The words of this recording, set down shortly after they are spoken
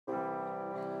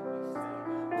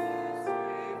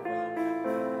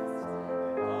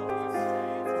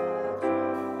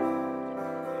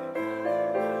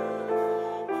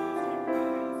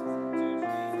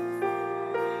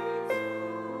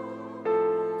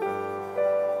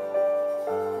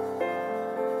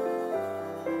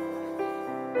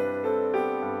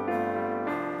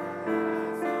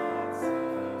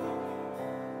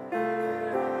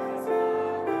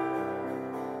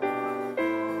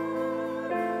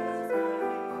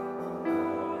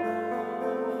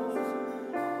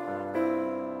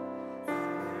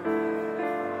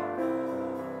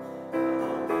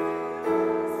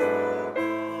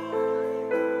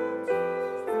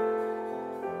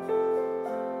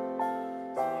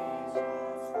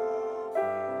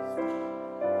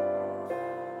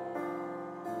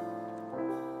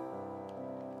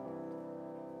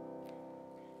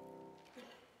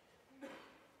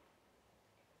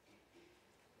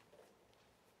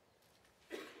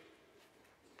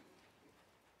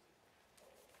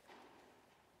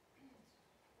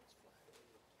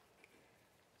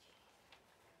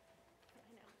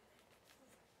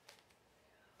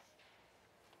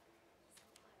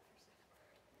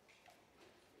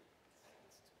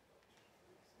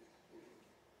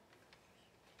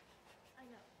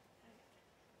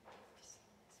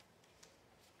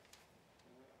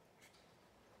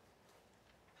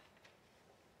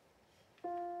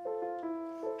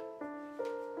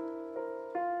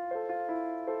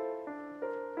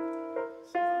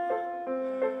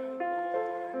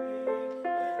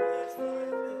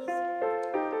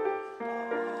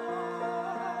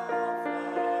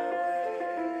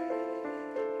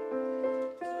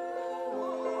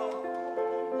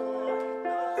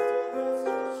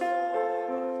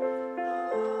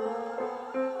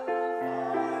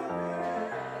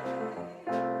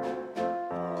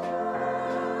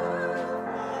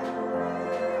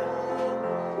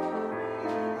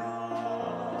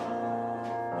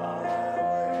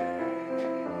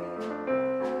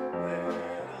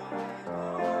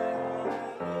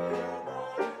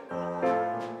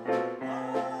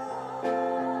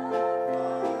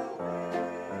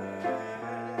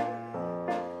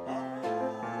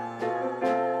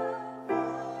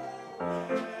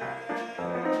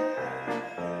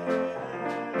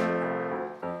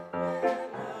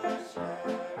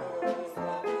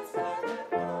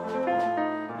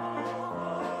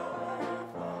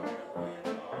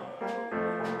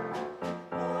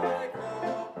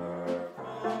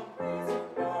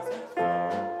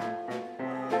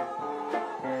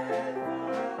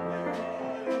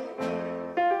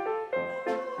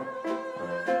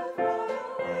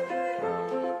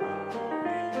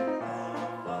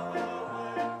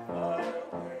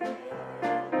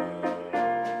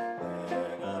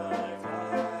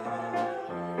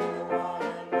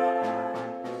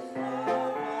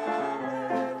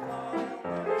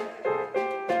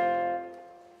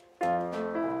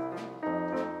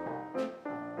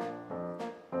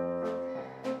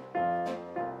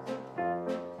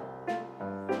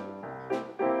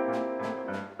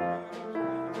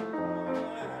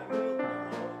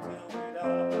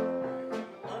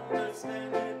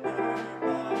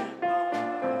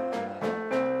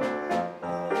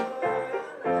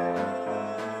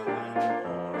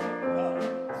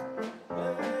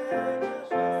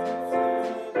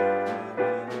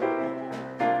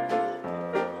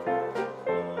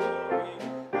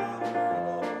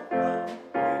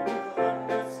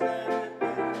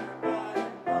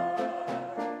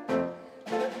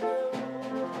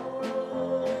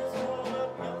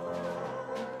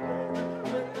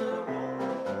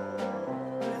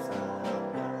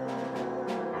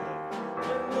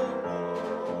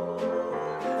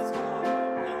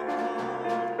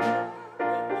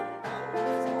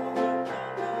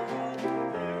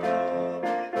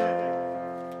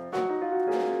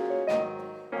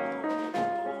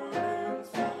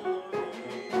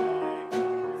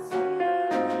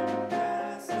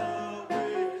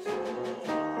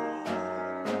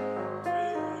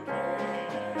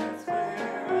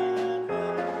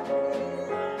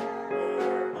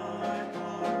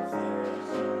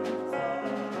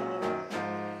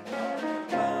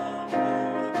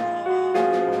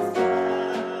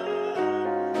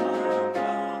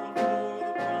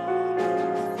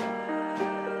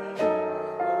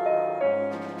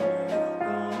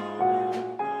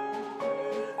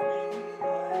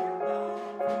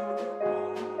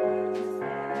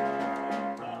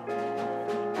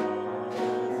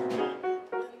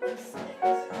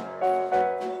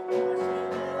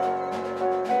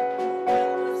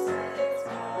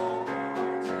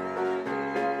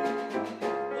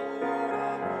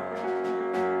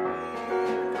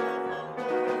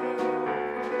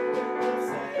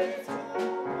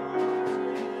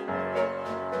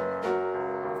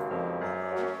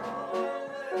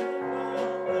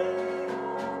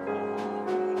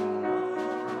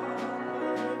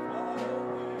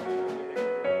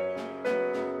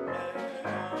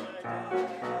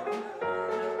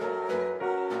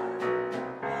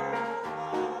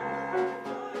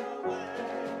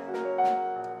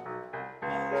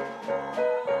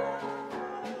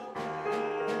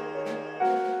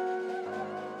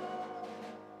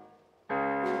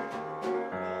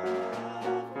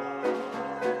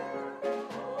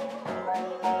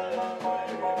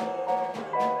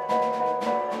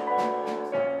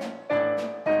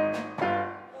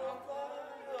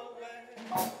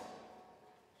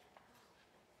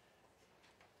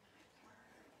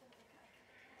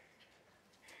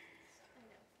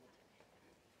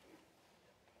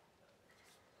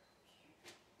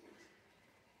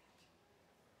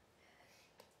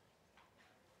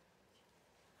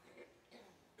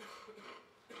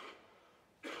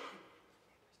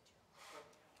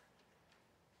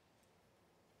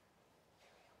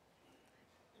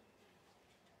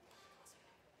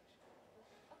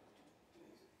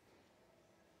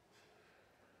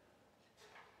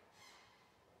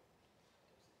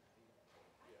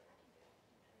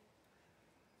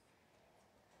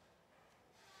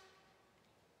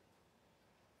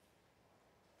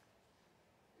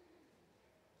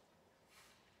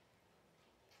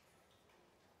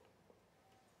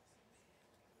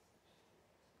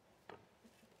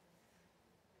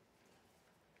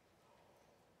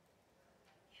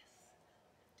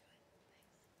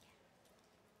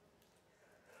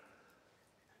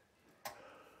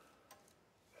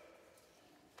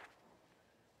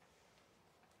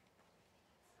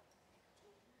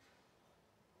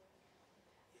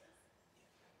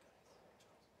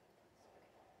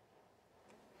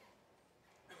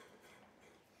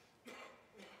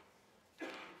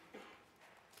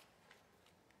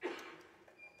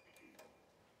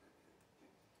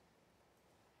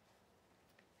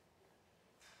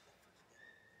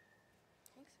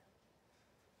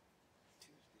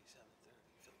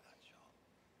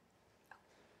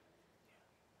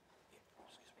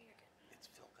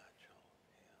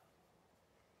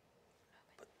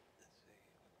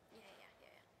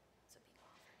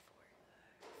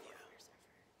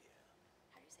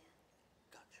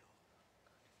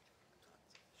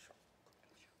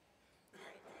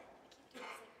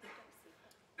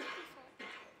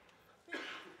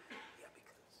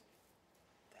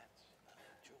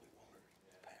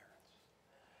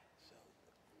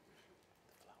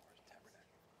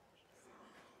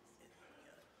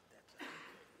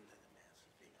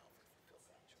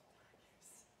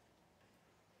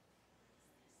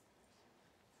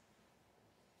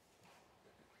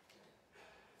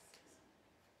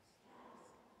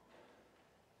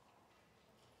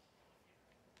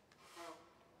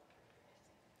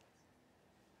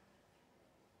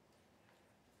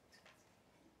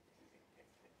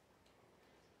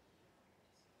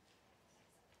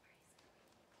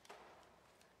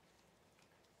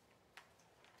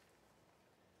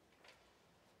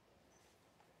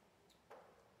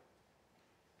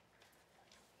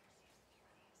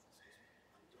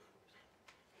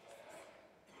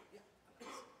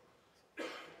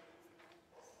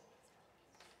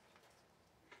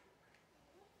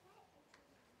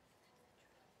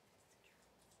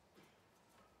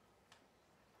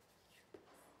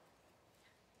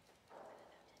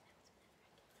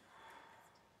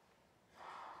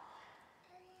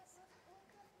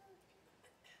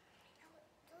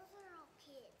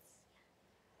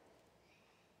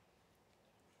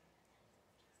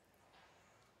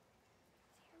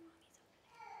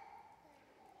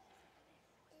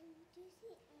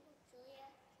see Uncle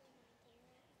Julia?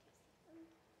 Can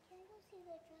I go see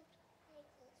the drums play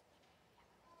close by?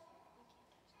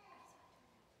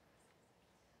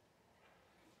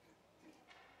 You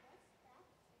can't touch them.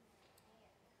 What's that in my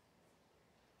hair?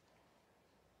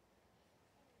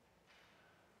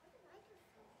 Where's the microphone?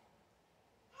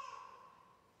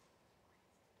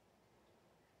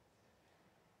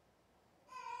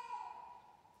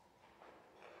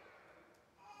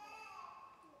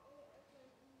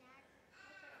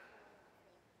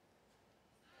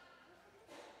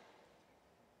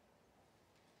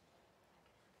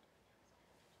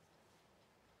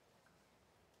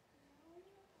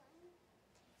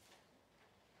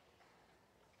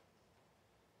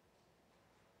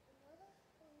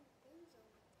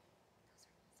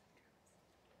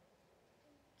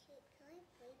 Can I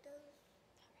play those?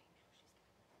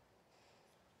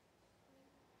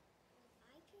 If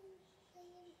I can play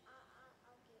them,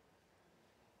 I'll get some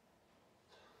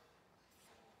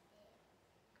of it.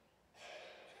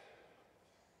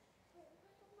 Wait,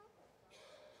 where's the microphone?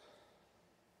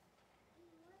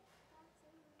 What? That's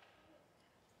in my hair.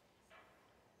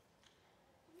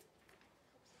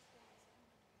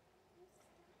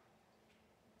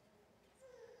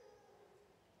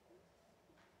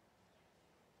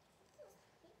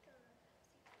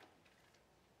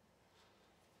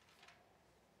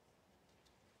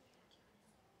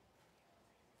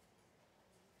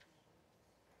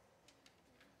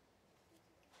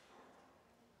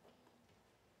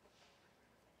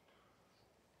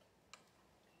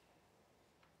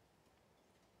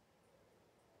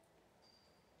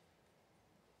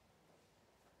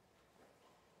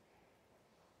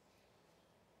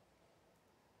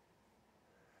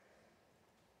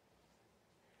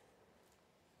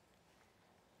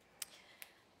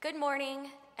 Good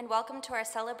morning, and welcome to our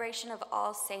celebration of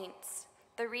All Saints.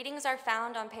 The readings are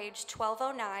found on page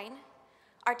 1209.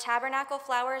 Our tabernacle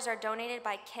flowers are donated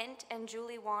by Kent and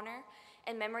Julie Warner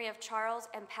in memory of Charles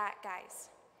and Pat Geis.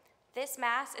 This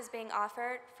Mass is being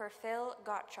offered for Phil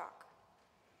Gottschalk.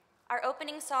 Our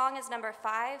opening song is number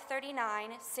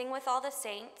 539, Sing with All the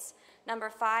Saints. Number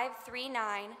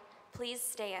 539, Please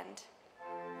Stand.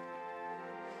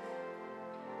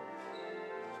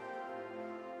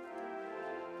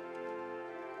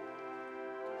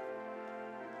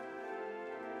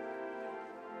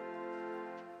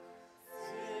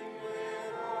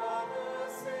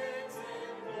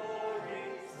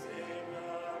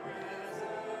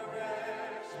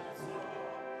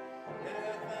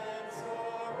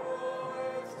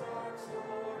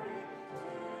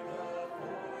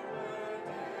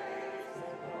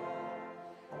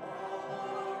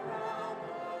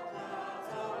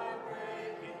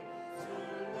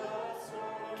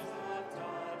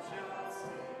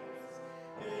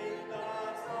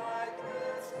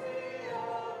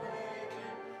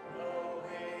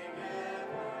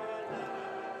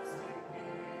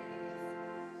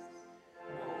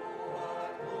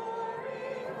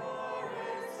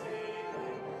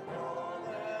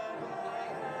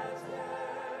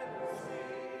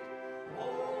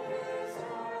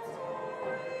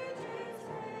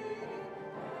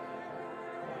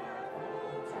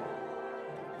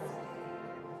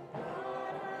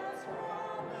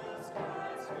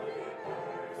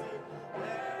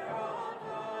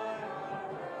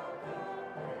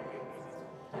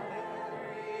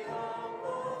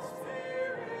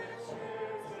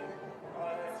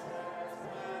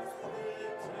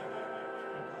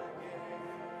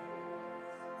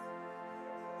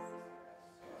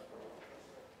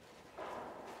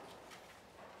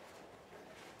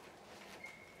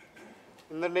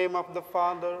 In the name of the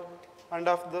Father, and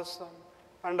of the Son,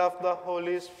 and of the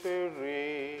Holy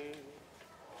Spirit.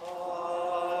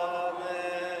 Amen.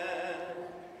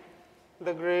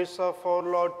 The grace of our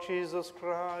Lord Jesus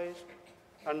Christ,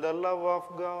 and the love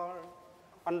of God,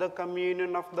 and the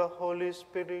communion of the Holy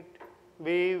Spirit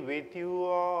be with you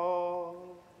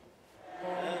all.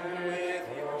 And with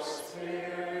your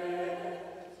spirit.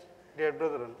 Dear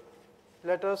brethren,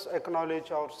 let us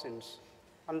acknowledge our sins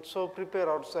and so prepare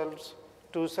ourselves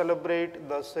to celebrate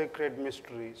the sacred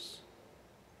mysteries.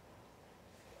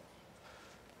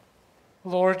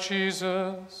 Lord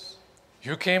Jesus,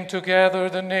 you came to gather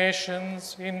the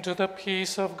nations into the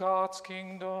peace of God's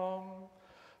kingdom.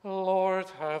 Lord,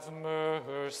 have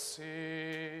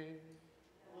mercy.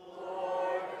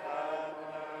 Lord, have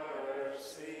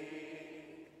mercy.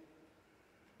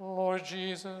 Lord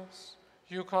Jesus,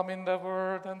 you come in the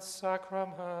word and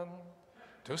sacrament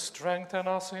to strengthen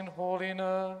us in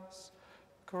holiness.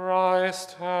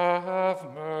 Christ, have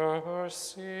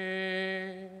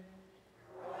mercy.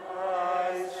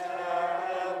 Christ,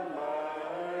 have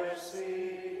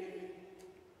mercy.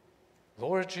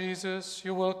 Lord Jesus,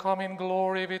 you will come in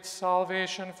glory with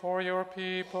salvation for your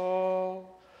people.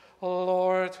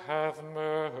 Lord, have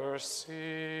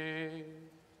mercy.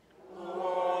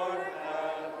 Lord,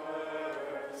 have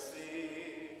mercy.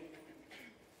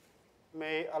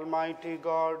 May Almighty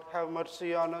God have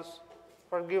mercy on us,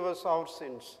 forgive us our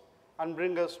sins, and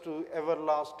bring us to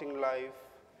everlasting life.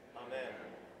 Amen.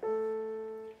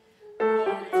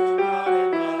 Glory to God in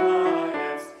the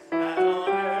highest, and on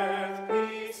earth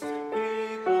peace to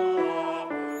people of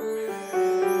good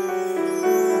will.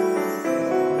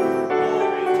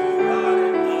 Glory to God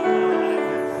in the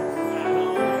highest, and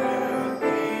on earth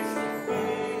peace to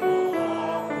people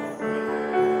of good will.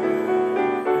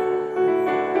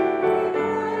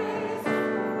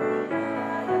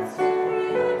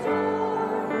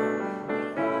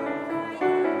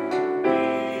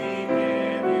 We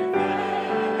give you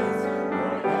thanks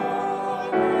for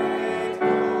your great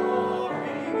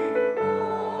glory.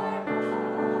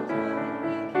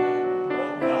 O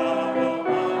God,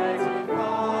 Almighty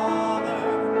Father,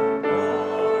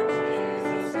 Lord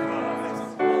Jesus Christ,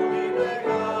 only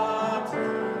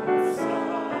begotten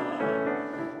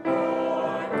Son,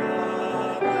 Lord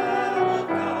God, Lamb of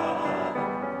God,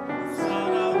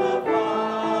 Son of the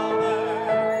Father,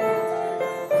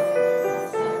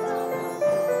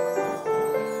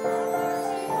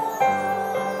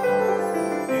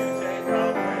 you take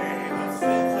away the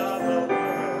sins of the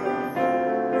world.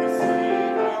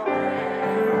 Receive our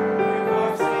prayer, you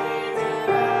are seated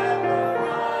at the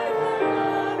right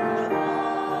hand of the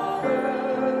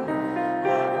Father.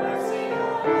 Have mercy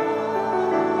on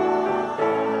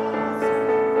us,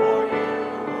 for you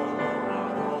alone are the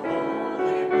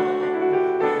Holy One. You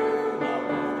alone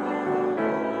are the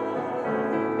Lord.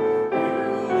 You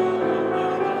alone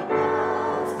are the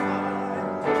Most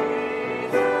High,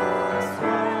 Jesus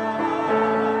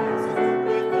Christ,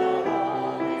 with the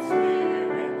Holy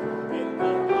Spirit, in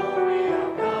the glory of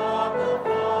God the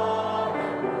Father.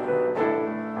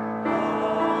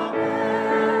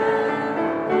 Amen.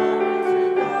 Glory to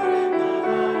God in the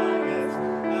highest,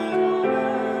 and on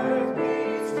earth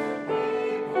peace to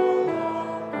people of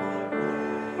good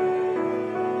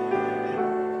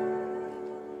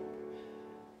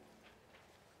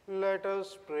will. Let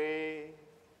us pray.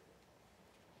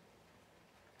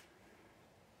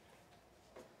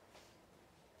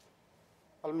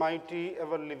 Almighty,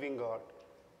 ever-living God,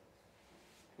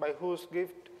 by whose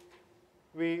gift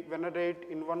we venerate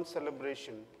in one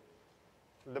celebration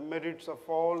the merits of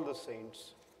all the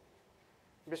saints,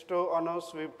 bestow on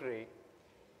us, we pray,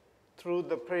 through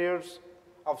the prayers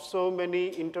of so many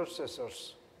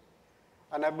intercessors,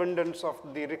 an abundance of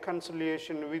the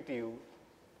reconciliation with you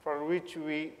for which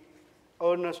we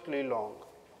earnestly long,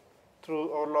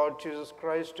 through our Lord Jesus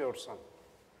Christ, your Son,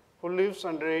 who lives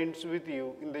and reigns with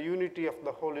you in the unity of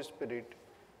the Holy Spirit,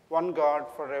 one God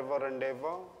forever and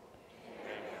ever.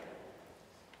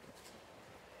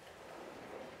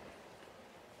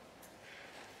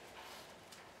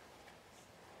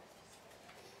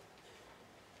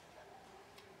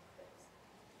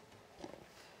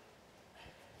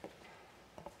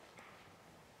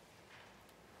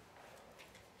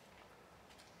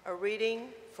 A reading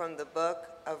from the book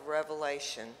of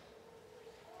Revelation.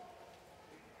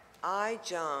 I,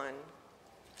 John,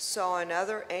 saw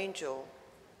another angel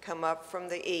come up from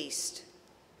the east,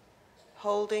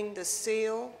 holding the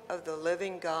seal of the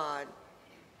living God.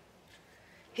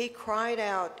 He cried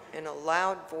out in a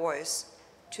loud voice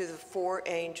to the 4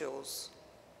 angels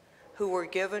who were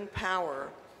given power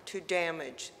to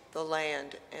damage the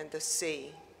land and the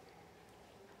sea.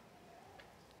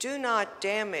 Do not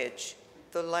damage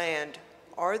the land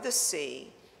or the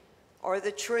sea or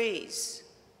the trees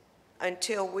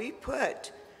until we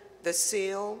put the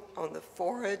seal on the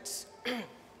foreheads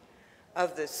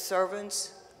of the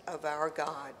servants of our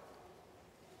God.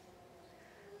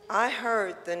 I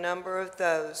heard the number of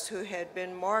those who had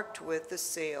been marked with the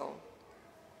seal: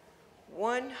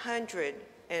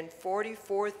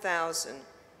 144,000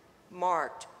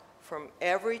 marked from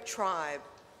every tribe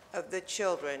of the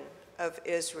children of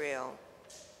Israel.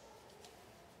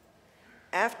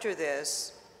 After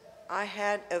this, I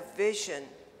had a vision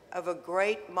of a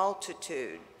great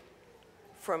multitude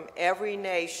from every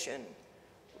nation,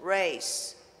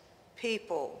 race,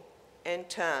 people, and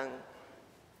tongue.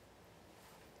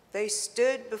 They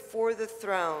stood before the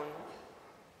throne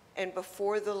and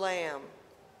before the Lamb,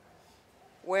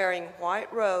 wearing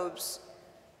white robes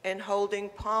and holding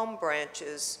palm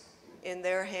branches in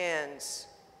their hands.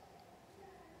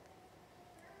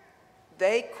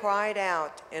 They cried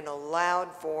out in a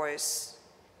loud voice,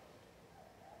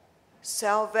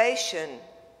 "Salvation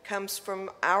comes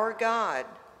from our God,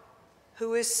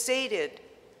 who is seated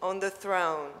on the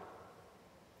throne,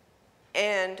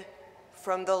 and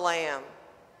from the Lamb.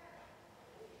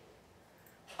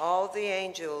 All the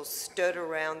angels stood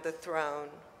around the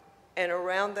throne and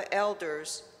around the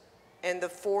elders and the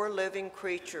 4 living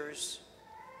creatures.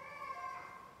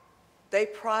 They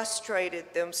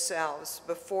prostrated themselves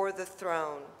before the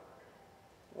throne,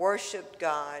 worshiped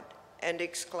God, and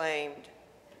exclaimed,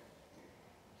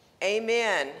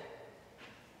 "Amen,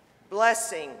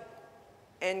 blessing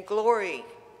and glory,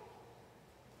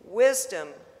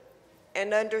 wisdom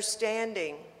and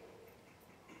understanding,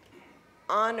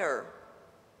 honor,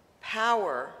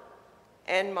 power,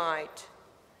 and might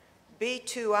be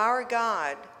to our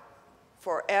God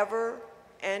forever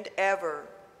and ever.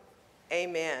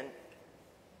 Amen."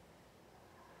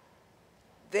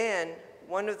 Then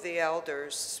one of the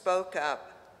elders spoke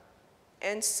up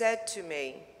and said to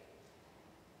me,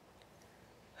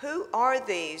 "Who are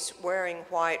these wearing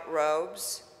white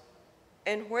robes,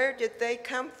 and where did they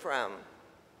come from?"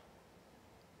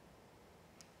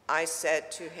 I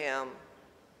said to him,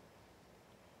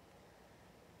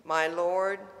 "My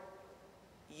Lord,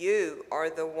 you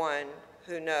are the one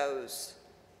who knows."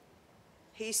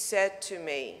 He said to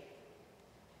me,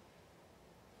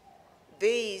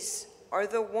 "These are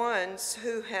the ones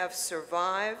who have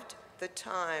survived the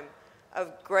time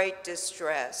of great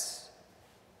distress.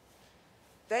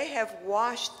 They have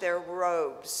washed their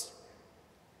robes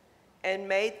and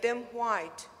made them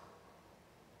white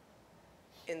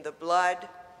in the blood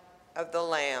of the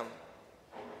Lamb."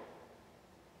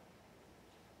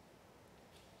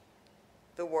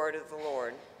 The word of the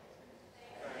Lord.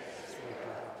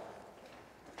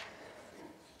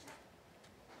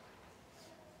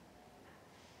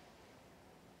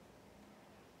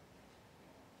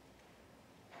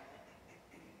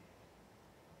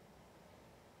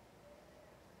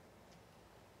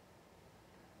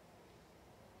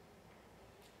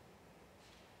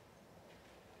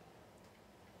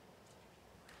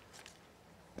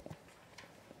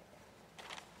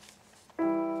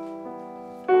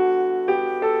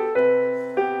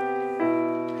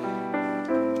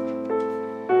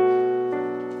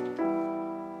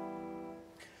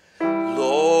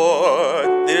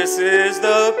 Lord, this is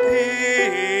the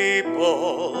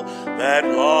people that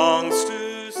longs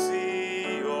to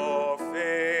see your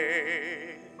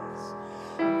face.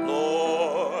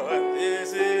 Lord,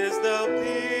 this is the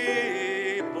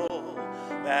people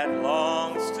that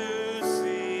longs to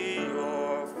see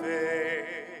your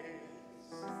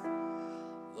face.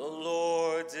 The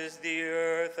Lord's is the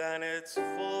earth and its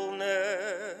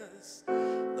fullness,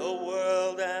 the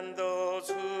world and those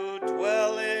who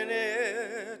dwell in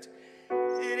it.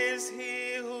 It is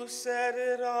he who set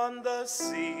it on the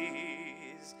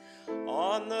seas,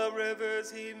 on the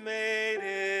rivers he made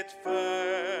it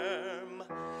firm.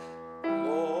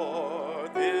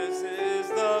 Lord, this is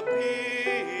the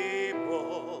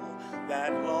people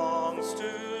that longs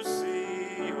to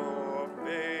see your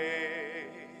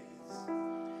face.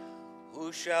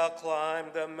 Who shall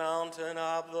climb the mountain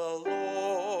of the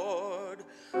Lord?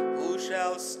 Who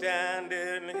shall stand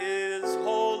in his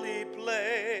holy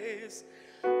place?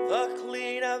 The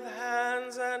clean of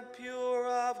hands and pure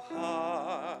of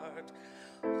heart,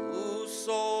 whose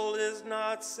soul is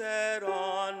not set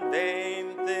on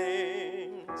vain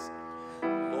things.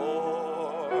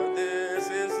 Lord, this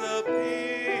is the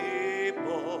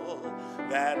people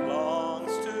that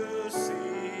longs to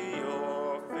see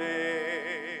your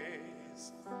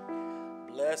face.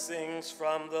 Blessings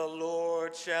from the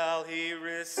Lord shall he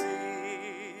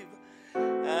receive,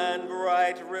 and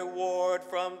bright reward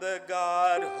from the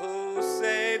God who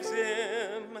saves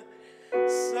him.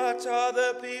 Such are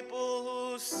the people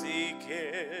who seek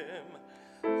him,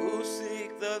 who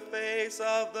seek the face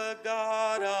of the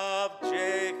God of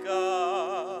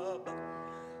Jacob.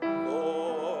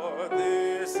 Lord,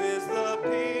 this is the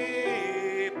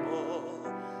people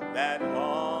that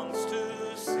longs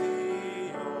to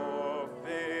see your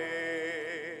face.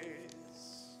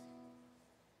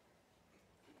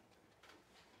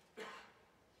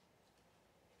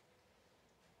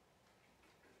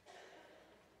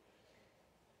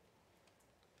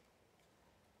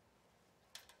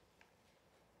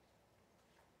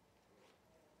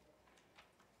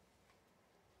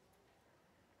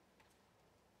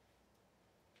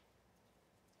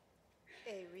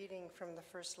 A reading from the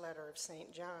first letter of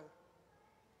St. John.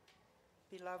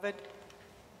 Beloved,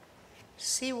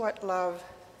 see what love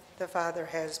the Father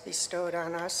has bestowed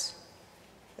on us,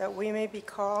 that we may be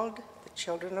called the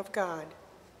children of God.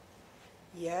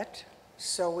 Yet,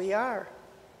 so we are.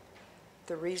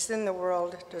 The reason the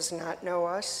world does not know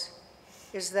us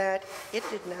is that it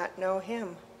did not know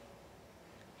him.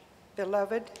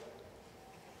 Beloved,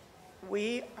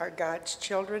 we are God's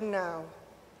children now.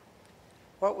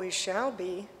 What we shall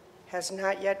be has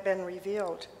not yet been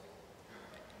revealed.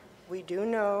 We do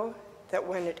know that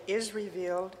when it is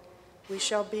revealed, we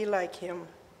shall be like him,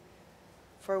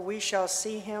 for we shall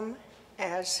see him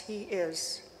as he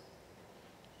is.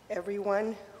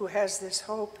 Everyone who has this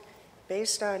hope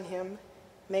based on him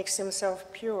makes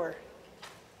himself pure,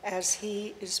 as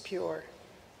he is pure.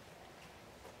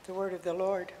 The word of the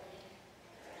Lord.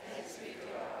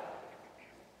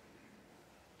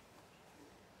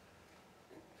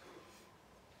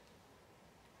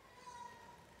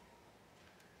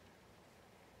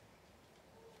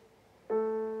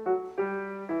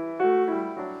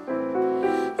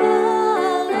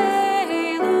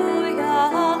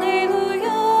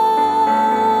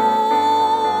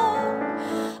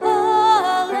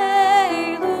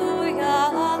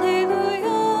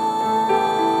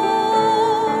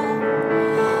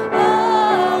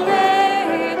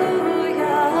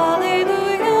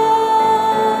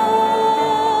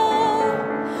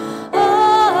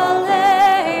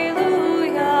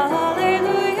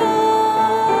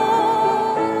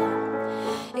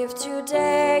 If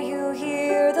today you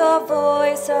hear the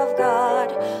voice of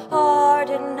God,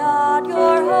 harden not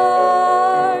your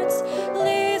hearts.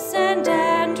 Listen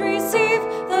and receive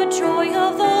the joy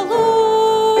of the Lord.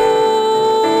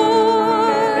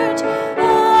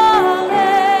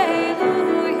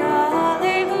 Alleluia,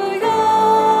 alleluia.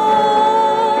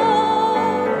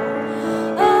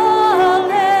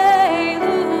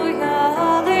 Alleluia,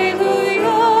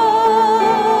 alleluia.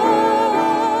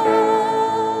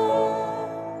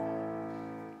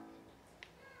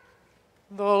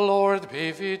 The Lord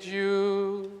be with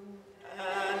you.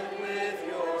 And with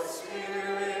your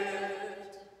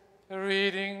spirit. A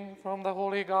reading from the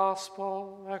Holy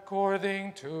Gospel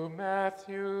according to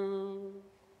Matthew.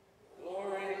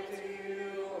 Glory to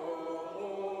you, O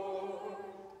Lord.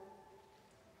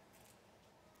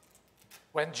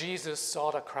 When Jesus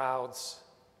saw the crowds,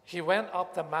 he went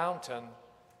up the mountain,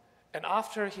 and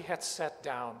after he had sat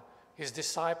down, his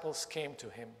disciples came to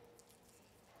him.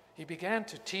 He began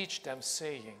to teach them,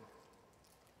 saying,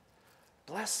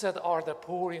 "Blessed are the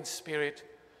poor in spirit,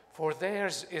 for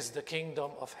theirs is the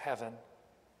kingdom of heaven.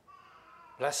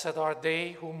 Blessed are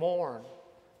they who mourn,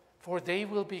 for they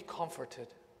will be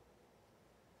comforted.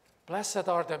 Blessed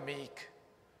are the meek,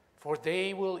 for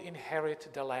they will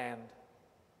inherit the land.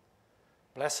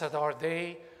 Blessed are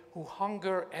they who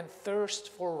hunger and thirst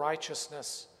for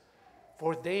righteousness,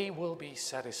 for they will be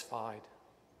satisfied.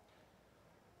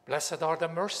 Blessed are the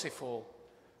merciful,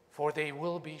 for they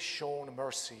will be shown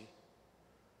mercy.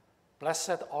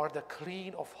 Blessed are the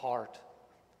clean of heart,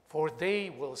 for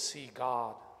they will see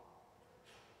God.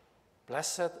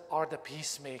 Blessed are the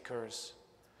peacemakers,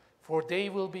 for they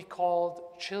will be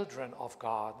called children of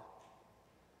God.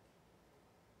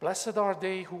 Blessed are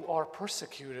they who are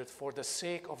persecuted for the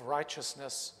sake of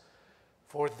righteousness,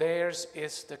 for theirs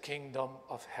is the kingdom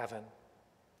of heaven.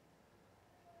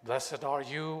 Blessed are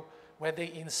you when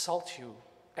they insult you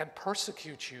and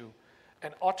persecute you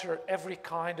and utter every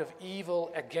kind of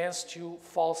evil against you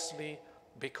falsely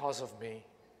because of me.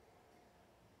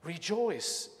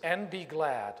 Rejoice and be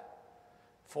glad,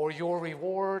 for your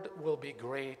reward will be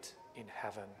great in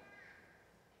heaven."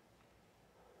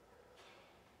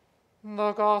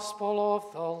 The Gospel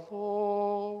of the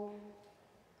Lord.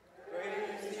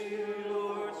 Praise to you,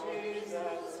 Lord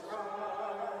Jesus Christ.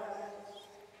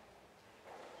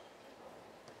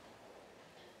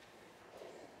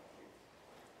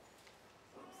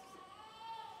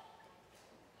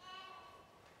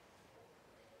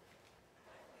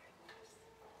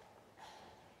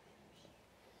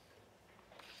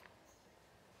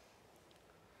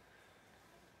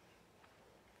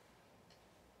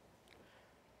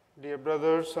 Dear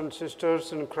brothers and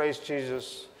sisters in Christ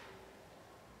Jesus,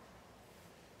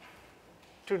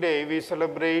 today we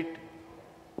celebrate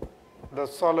the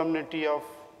solemnity of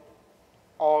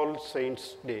All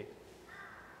Saints' Day.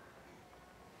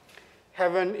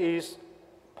 Heaven is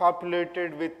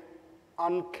populated with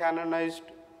uncanonized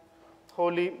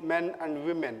holy men and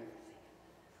women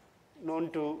known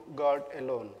to God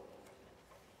alone.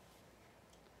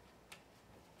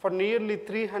 For nearly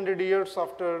 300 years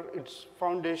after its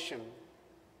foundation,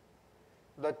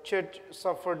 the Church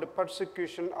suffered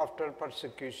persecution after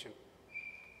persecution.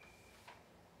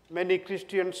 Many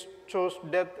Christians chose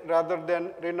death rather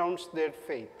than renounce their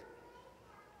faith.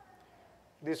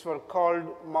 These were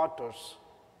called martyrs.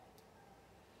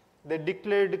 They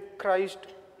declared Christ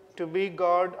to be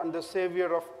God and the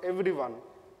Savior of everyone,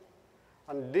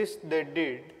 and this they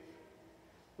did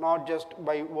not just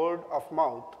by word of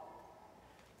mouth,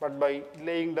 but by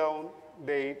laying down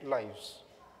their lives.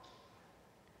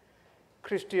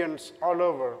 Christians all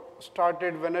over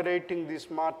started venerating these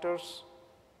martyrs.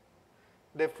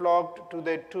 They flocked to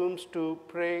their tombs to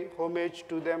pay homage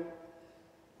to them,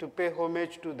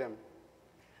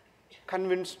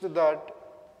 convinced that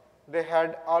they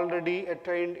had already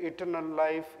attained eternal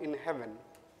life in heaven.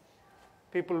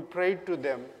 People prayed to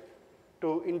them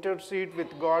to intercede with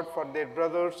God for their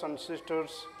brothers and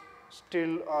sisters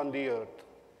still on the earth.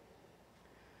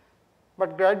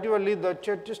 But gradually the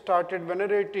church started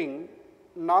venerating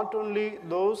not only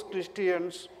those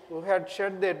Christians who had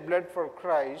shed their blood for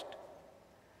Christ,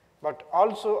 but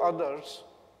also others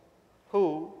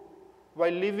who,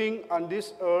 while living on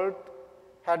this earth,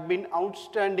 had been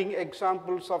outstanding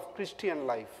examples of Christian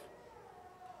life,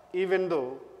 even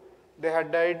though they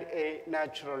had died a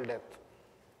natural death.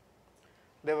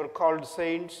 They were called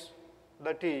saints,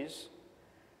 that is,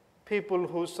 people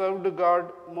who served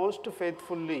God most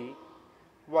faithfully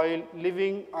while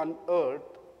living on earth,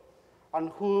 and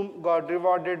whom God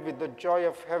rewarded with the joy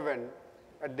of heaven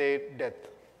at their death.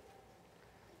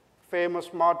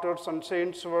 Famous martyrs and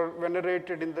saints were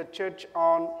venerated in the church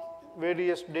on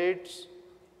various dates,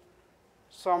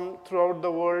 some throughout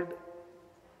the world,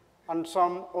 and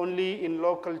some only in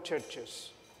local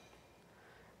churches.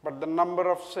 But the number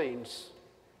of saints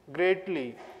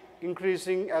greatly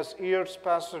increasing as years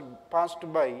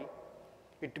passed by,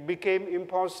 it became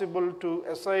impossible to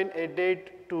assign a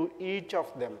date to each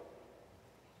of them.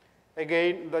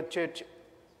 Again, the church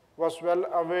was well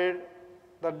aware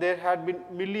that there had been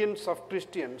millions of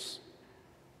Christians,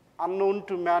 unknown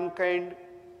to mankind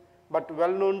but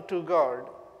well known to God,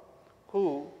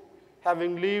 who,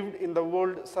 having lived in the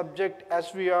world subject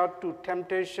as we are to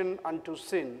temptation and to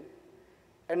sin,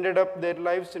 ended up their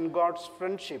lives in God's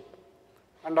friendship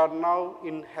and are now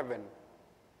in heaven.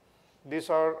 These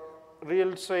are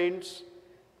real saints,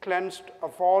 cleansed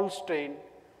of all stain,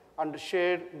 and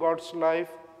share God's life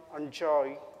and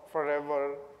joy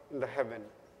forever in the heaven.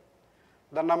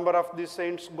 The number of these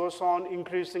saints goes on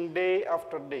increasing day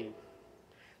after day.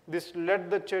 This led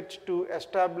the church to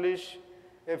establish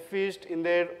a feast in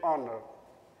their honor.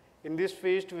 In this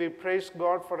feast, we praise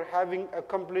God for having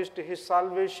accomplished His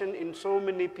salvation in so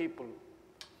many people.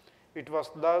 It was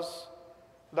thus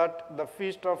that the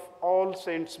Feast of All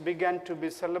Saints began to be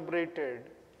celebrated,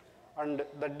 and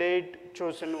the date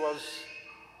chosen was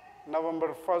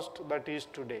November 1st, that is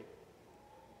today.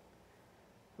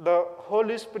 The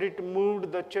Holy Spirit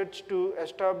moved the church to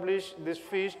establish this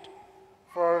feast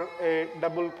for a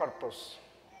double purpose: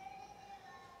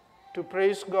 to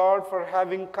praise God for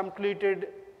having completed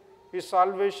His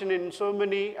salvation in so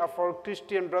many of our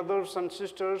Christian brothers and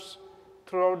sisters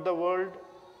throughout the world,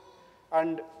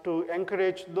 and to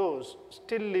encourage those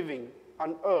still living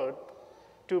on earth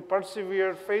to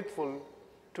persevere faithful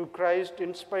to Christ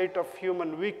in spite of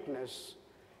human weakness,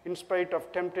 in spite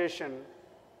of temptation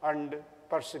and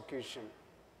persecution.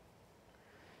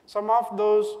 Some of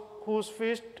those whose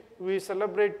feast we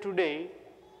celebrate today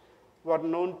were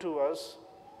known to us,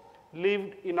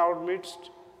 lived in our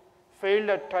midst, failed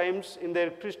at times in their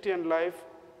Christian life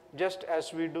just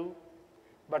as we do,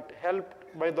 but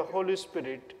helped by the Holy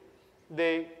Spirit,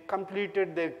 they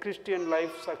completed their Christian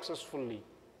life successfully.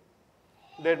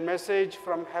 Their message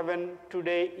from heaven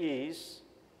today is,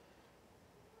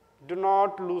 do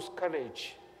not lose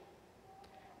courage.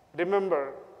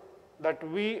 Remember that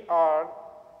we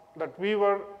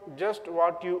were just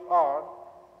what you are,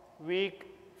 weak,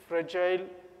 fragile,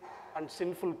 and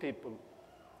sinful people.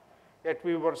 Yet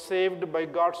we were saved by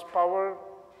God's power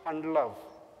and love.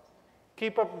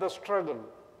 Keep up the struggle.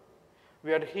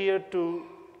 We are here to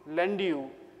lend you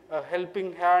a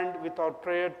helping hand with our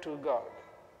prayer to God.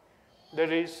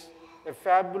 There is a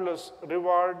fabulous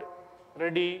reward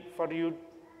ready for you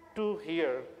to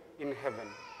hear in heaven.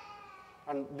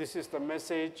 And this is the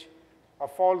message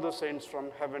of all the saints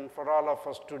from heaven for all of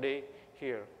us today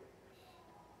here.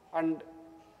 And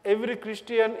every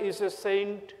Christian is a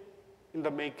saint in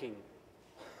the making.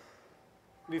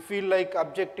 We feel like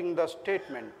objecting the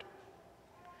statement.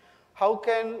 How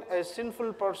can a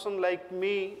sinful person like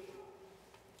me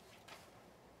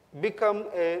become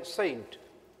a saint?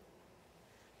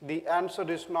 The answer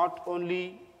is not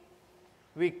only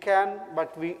we can,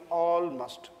 but we all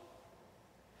must.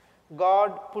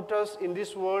 God put us in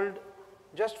this world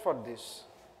just for this,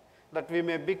 that we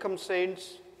may become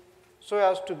saints so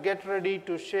as to get ready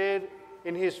to share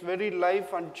in His very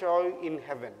life and joy in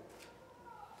heaven.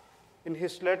 In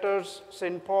his letters,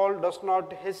 St. Paul does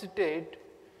not hesitate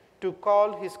to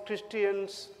call his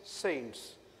Christians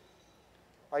saints.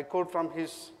 I quote from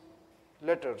his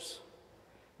letters.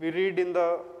 We read in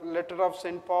the letter of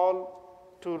St. Paul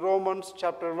to Romans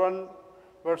chapter 1,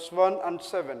 verse 1 and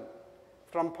 7.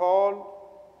 From Paul,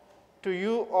 to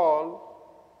you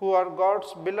all who are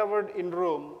God's beloved in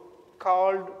Rome,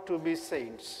 called to be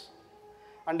saints.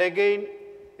 And again,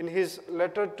 in his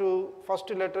first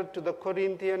letter to the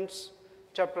Corinthians,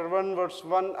 chapter 1, verse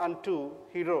 1 and 2,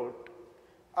 he wrote,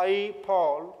 I,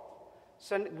 Paul,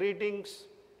 send greetings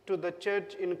to the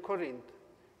church in Corinth,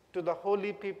 to the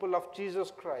holy people of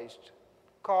Jesus Christ,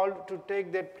 called to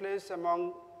take their place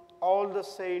among all the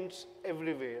saints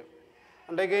everywhere.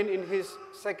 And again, in his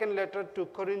second letter to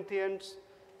Corinthians,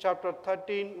 chapter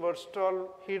 13, verse 12,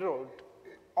 he wrote,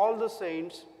 all the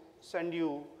saints send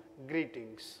you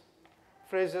greetings.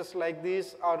 Phrases like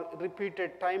these are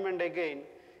repeated time and again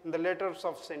in the letters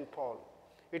of St. Paul.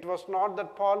 It was not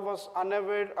that Paul was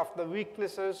unaware of the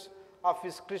weaknesses of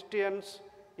his Christians,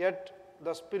 yet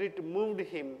the Spirit moved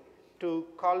him to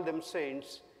call them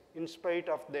saints in spite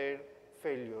of their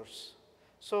failures.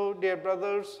 So, dear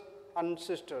brothers and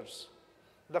sisters,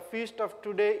 the feast of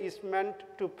today is meant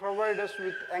to provide us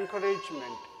with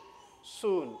encouragement.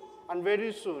 Soon, and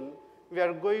very soon, we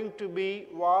are going to be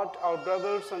what our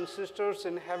brothers and sisters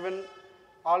in heaven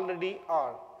already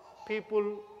are.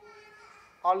 People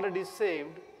already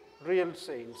saved, real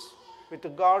saints,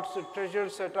 with God's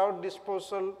treasures at our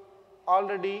disposal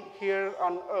already here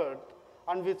on earth,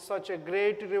 and with such a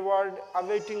great reward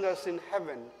awaiting us in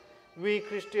heaven, we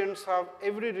Christians have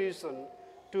every reason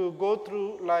to go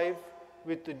through life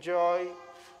with joy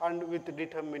and with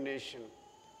determination.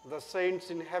 The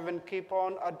saints in heaven keep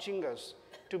on urging us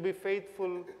to be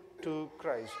faithful to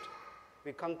Christ.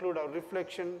 We conclude our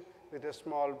reflection with a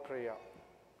small prayer.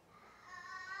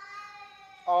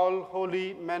 All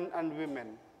holy men and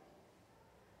women,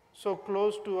 so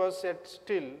close to us yet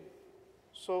still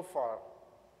so far,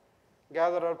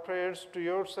 gather our prayers to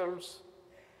yourselves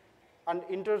and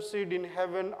intercede in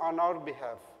heaven on our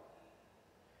behalf.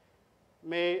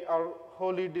 May our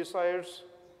holy desires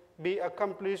be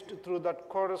accomplished through that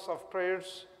chorus of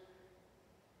prayers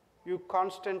you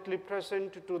constantly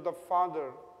present to the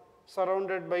Father,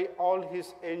 surrounded by all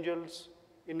his angels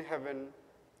in heaven.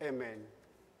 Amen.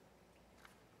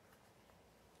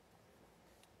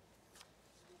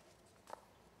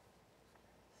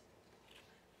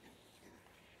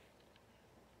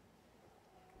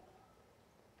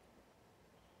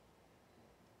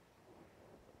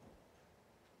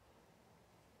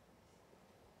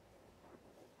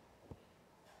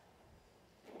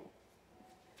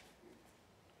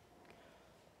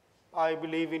 I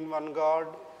believe in one God,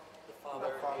 the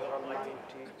Father Almighty,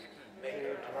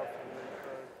 creator of heaven and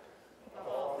earth, of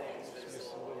all things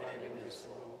visible and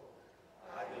invisible.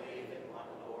 I believe in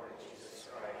one Lord Jesus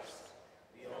Christ,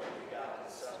 the only begotten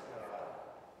Son of God,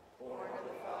 born of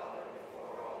the Father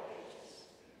before all ages,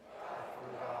 God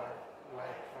from God,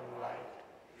 light from light,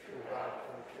 true God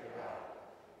from true God,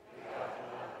 begotten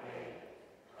not made,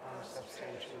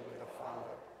 consubstantial with the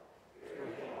Father.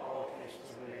 Through him all things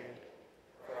were made.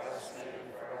 For us men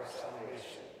and for our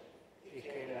salvation, he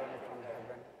came down from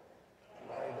heaven, and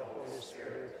by the Holy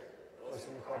Spirit was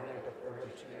incarnate of the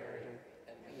Virgin Mary,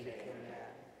 and became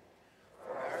man.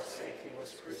 For our sake he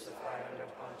was crucified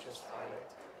under Pontius Pilate.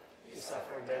 He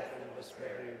suffered death and was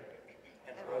buried,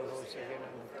 and rose again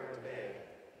on the third day,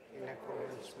 in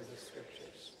accordance with the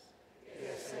Scriptures. He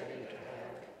ascended into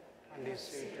heaven, and is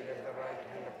seated at the right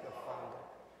hand of the Father.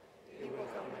 He will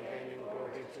come again in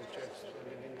glory to judge the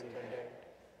living and the dead,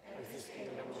 and his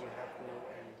kingdom will have no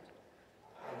end.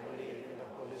 I believe in the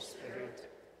Holy Spirit,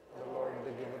 the Lord,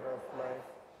 the giver of life,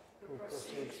 who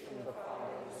proceeds from the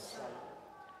Father and the Son,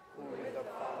 who with the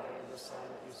Father and the Son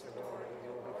is adored and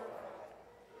glorified.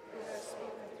 Who has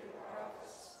spoken through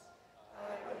prophets.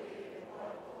 I believe in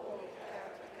one holy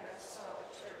Catholic and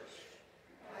apostolic Church.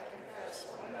 I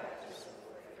confess one baptism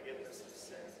for the forgiveness of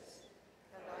sins,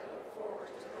 and I look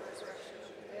forward to the resurrection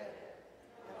of the dead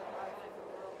and the life of the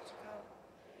world to come.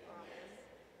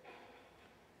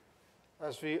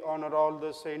 As we honor all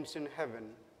the saints in heaven,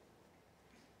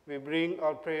 we bring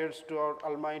our prayers to our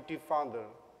Almighty Father.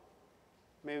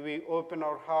 May we open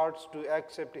our hearts to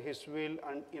accept his will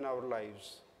and in our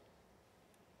lives.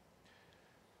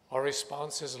 Our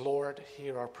response is, Lord,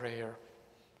 hear our prayer.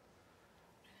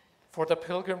 For the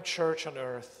pilgrim church on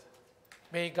earth,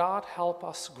 may God help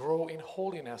us grow in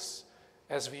holiness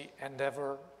as we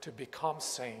endeavor to become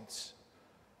saints.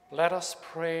 Let us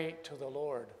pray to the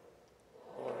Lord.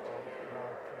 Lord, hear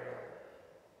our prayer.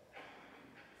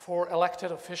 For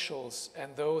elected officials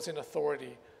and those in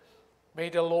authority, may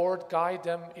the Lord guide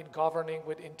them in governing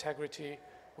with integrity,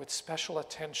 with special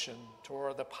attention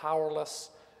toward the powerless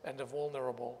and the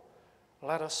vulnerable,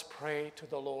 Let us pray to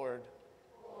the Lord.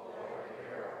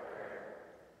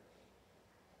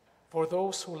 For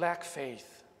those who lack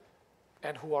faith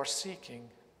and who are seeking,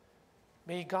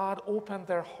 may God open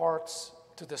their hearts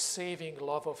to the saving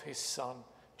love of his Son,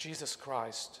 Jesus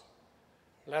Christ.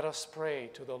 Let us pray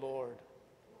to the Lord.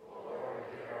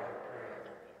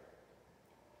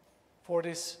 For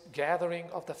this gathering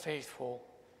of the faithful,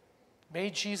 may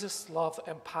Jesus' love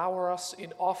empower us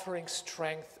in offering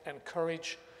strength and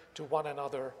courage to one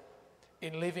another,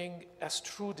 in living as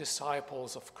true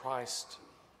disciples of Christ.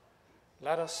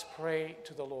 Let us pray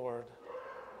to the Lord.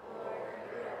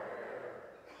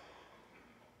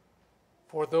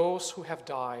 For those who have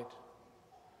died,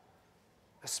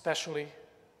 especially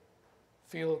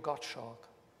Phil Gottschalk,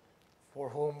 for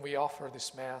whom we offer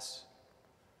this Mass,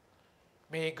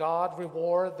 may God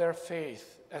reward their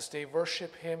faith as they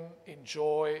worship him in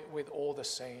joy with all the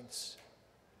saints.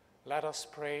 Let us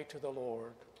pray to the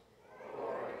Lord.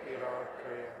 Lord, hear our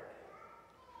prayer.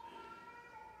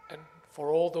 And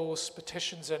for all those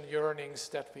petitions and yearnings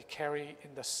that we carry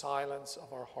in the silence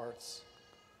of our hearts.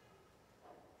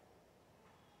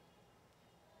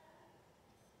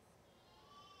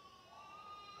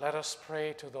 Let us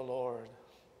pray to the Lord.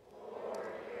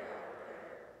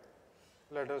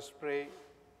 Let us pray.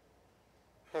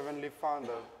 Heavenly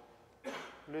Father,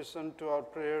 listen to our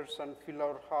prayers and fill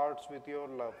our hearts with your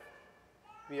love.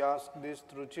 We ask this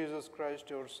through Jesus Christ,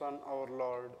 your Son, our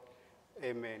Lord.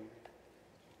 Amen.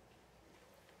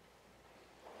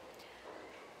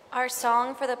 Our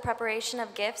song for the preparation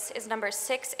of gifts is number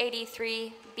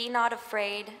 683, Be Not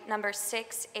Afraid, number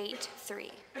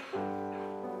 683.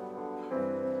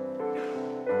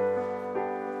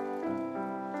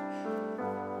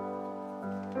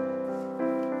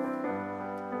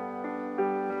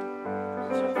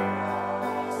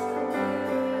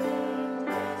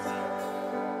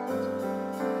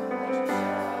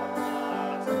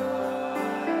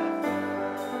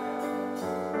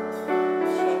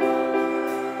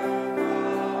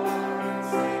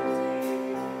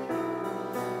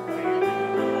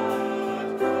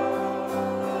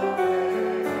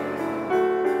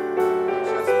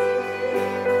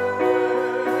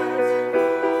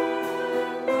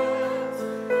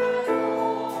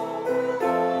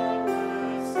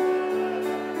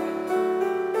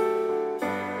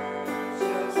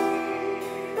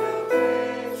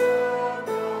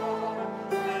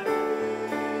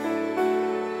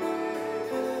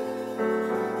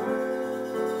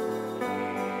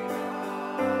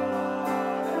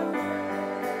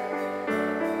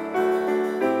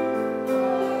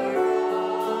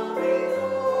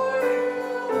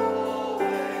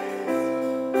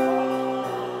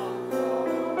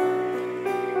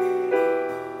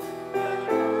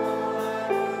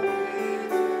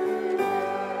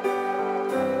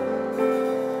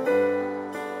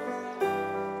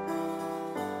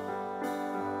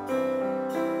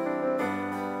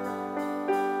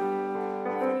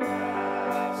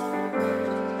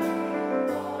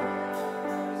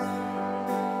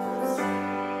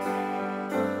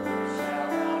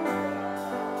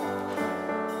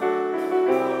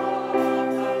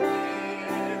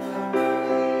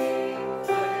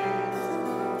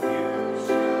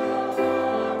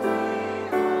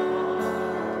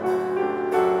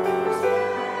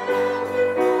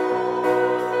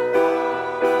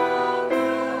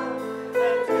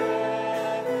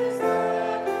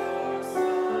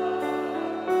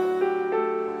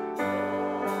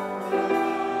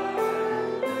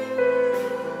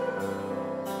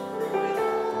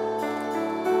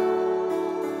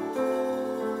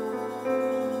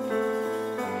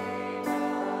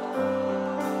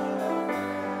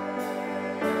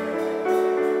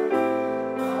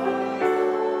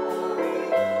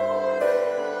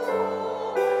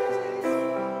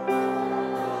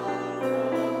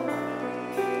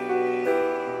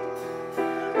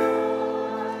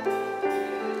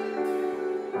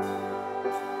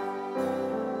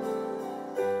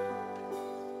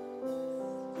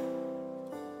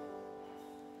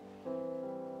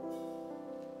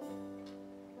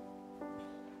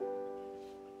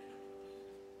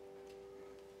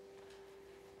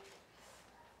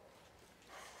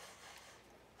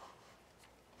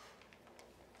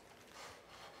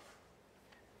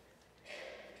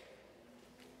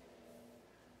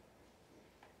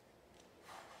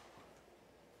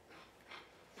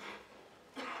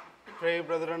 Pray,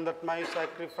 brethren, that my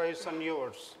sacrifice and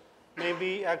yours may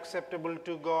be acceptable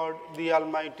to God, the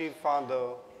Almighty Father.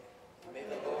 May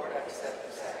the Lord accept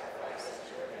the sacrifice at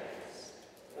your hands,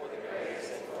 for the praise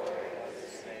and glory of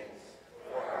his name,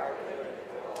 for our good and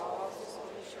for all of his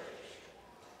holy church.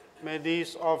 May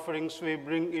these offerings we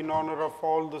bring in honor of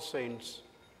all the saints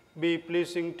be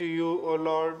pleasing to you, O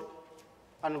Lord,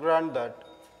 and grant that,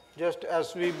 just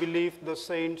as we believe the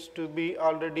saints to be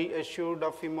already assured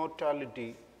of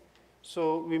immortality,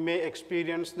 so we may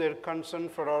experience their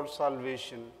consent for our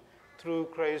salvation through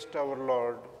Christ our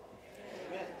Lord.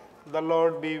 Amen. The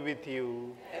Lord be with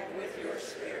you. And with your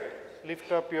spirit.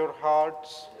 Lift up your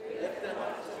hearts. We lift them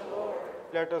up to the Lord.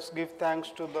 Let us give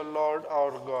thanks to the Lord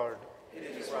our God. It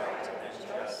is right and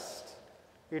just.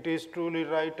 It is truly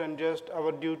right and just,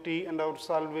 our duty and our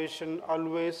salvation,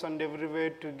 always and everywhere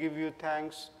to give you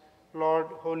thanks, Lord,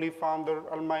 Holy Father,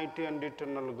 Almighty and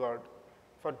Eternal God.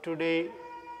 For today,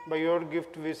 by your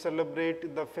gift, we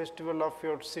celebrate the festival of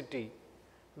your city,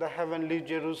 the heavenly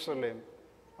Jerusalem,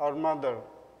 our mother,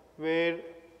 where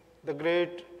the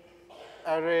great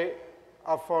array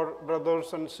of our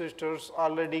brothers and sisters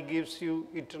already gives you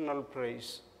eternal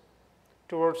praise.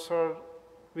 Towards her,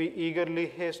 we eagerly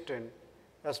hasten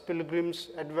as pilgrims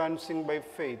advancing by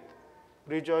faith,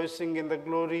 rejoicing in the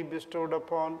glory bestowed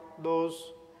upon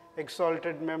those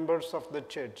exalted members of the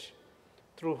Church,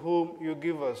 through whom you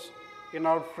give us, in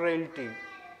our frailty,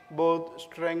 both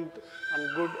strength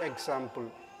and good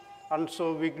example. And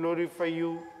so we glorify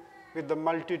you with the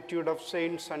multitude of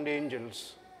saints and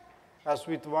angels, as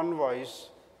with one voice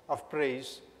of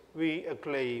praise we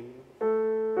acclaim.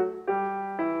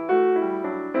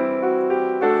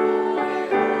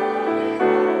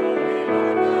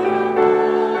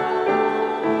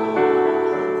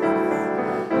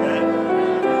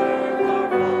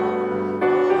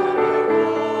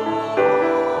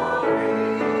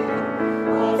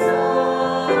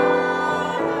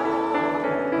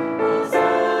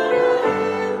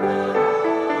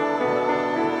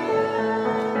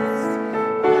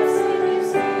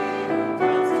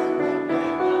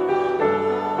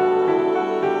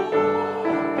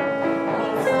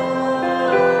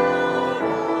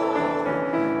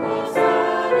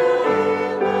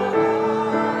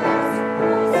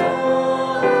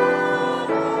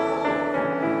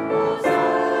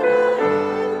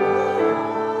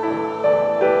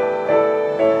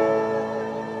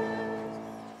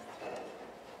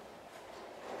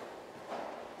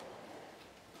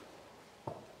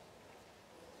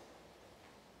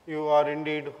 You are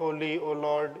indeed holy, O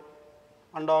Lord,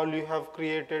 and all you have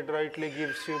created rightly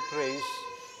gives you praise.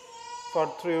 For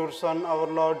through your Son, our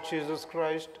Lord Jesus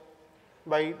Christ,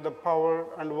 by the power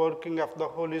and working of the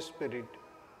Holy Spirit,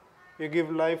 you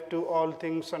give life to all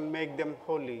things and make them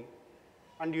holy,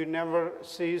 and you never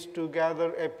cease to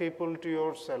gather a people to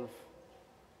yourself,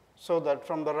 so that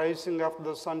from the rising of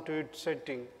the sun to its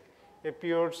setting, a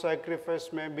pure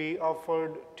sacrifice may be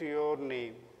offered to your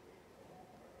name.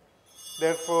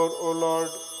 Therefore, O Lord,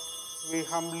 we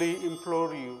humbly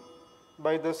implore you,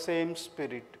 by the same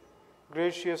Spirit,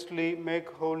 graciously make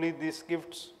holy these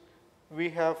gifts we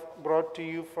have brought to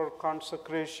you for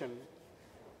consecration,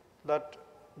 that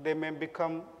they may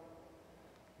become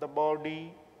the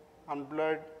body and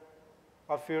blood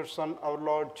of your Son, our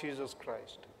Lord Jesus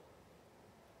Christ,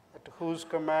 at whose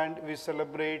command we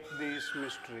celebrate these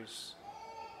mysteries.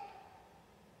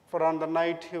 For on the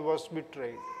night he was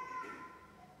betrayed,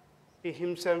 he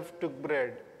himself took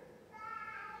bread,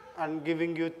 and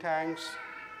giving you thanks,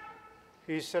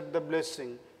 he said the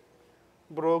blessing,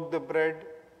 broke the bread,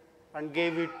 and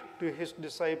gave it to his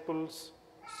disciples,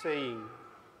 saying,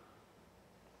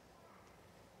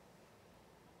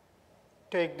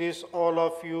 "Take this, all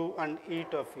of you, and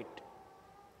eat of it,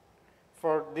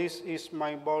 for this is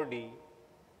my body,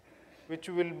 which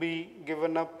will be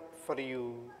given up for you."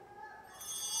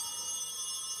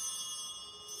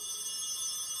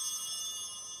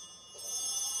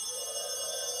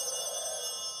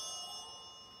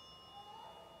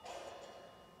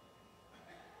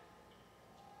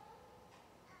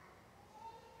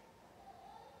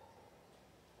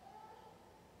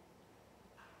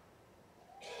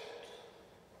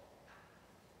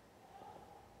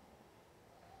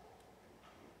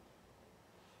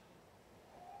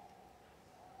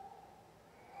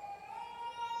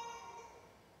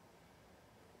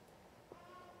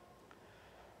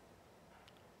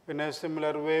 In a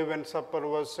similar way, when supper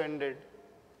was ended,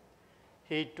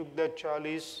 he took the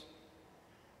chalice,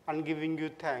 and giving you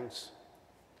thanks,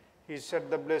 he said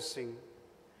the blessing,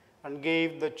 and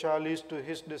gave the chalice to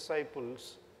his disciples,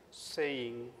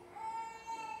 saying,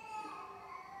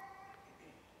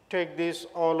 "Take this,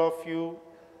 all of you,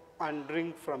 and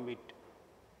drink from it,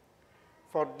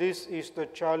 for this is the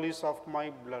chalice of my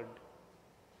blood,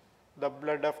 the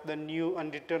blood of the new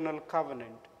and eternal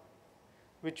covenant,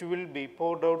 which will be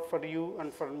poured out for you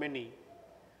and for many,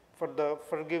 for the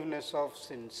forgiveness of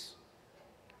sins.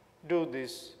 Do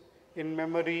this in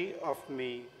memory of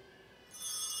me.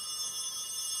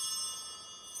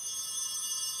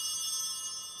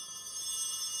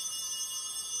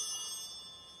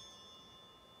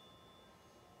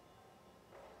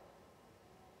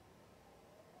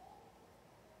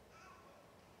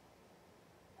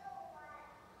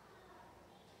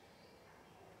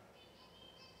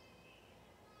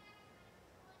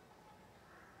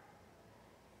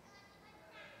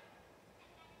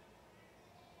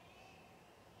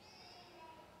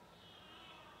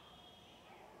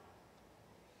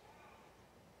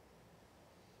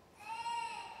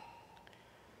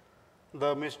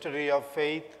 The mystery of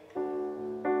faith.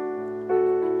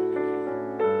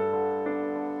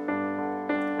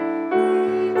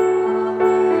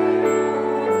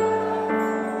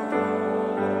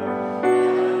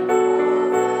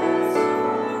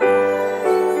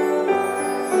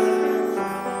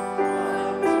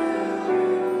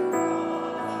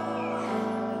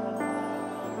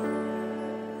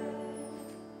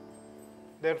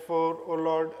 Therefore, O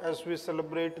Lord, as we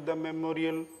celebrate the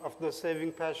memorial of the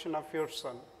saving passion of your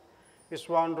Son, his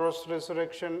wondrous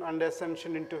resurrection and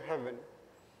ascension into heaven,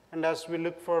 and as we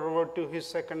look forward to his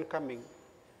second coming,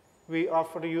 we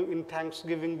offer you in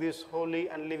thanksgiving this holy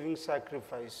and living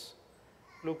sacrifice.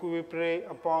 Look, we pray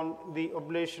upon the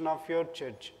oblation of your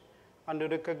church, and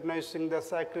recognizing the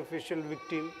sacrificial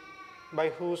victim by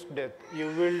whose death you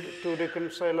willed to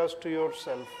reconcile us to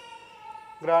yourself.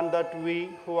 Grant that we,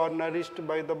 who are nourished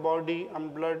by the body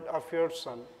and blood of your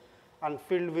Son and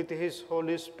filled with his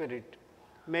Holy Spirit,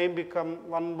 may become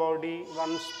one body,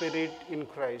 one spirit in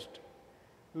Christ.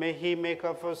 May he make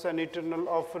of us an eternal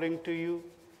offering to you,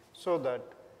 so that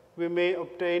we may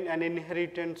obtain an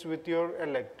inheritance with your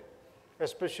elect,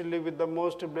 especially with the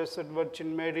most blessed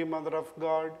Virgin Mary, Mother of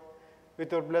God,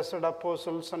 with your blessed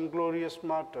apostles and glorious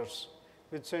martyrs,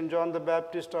 with St. John the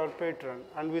Baptist, our patron,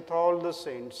 and with all the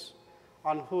saints,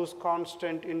 on whose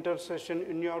constant intercession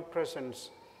in your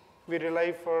presence we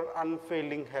rely for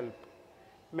unfailing help.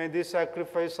 May this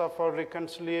sacrifice of our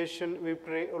reconciliation, we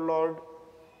pray, O Lord,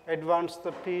 advance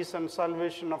the peace and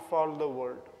salvation of all the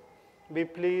world. Be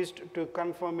pleased to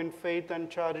confirm in faith and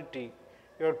charity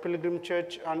your pilgrim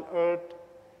church on earth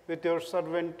with your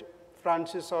servant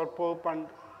Francis, our Pope, and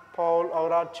Paul,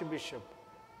 our Archbishop,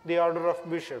 the order of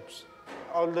bishops,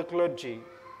 all the clergy,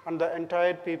 and the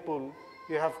entire people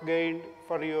you have gained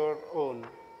for your own.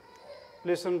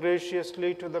 Listen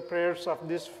graciously to the prayers of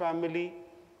this family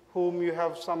whom you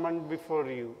have summoned before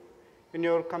you. In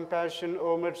your compassion,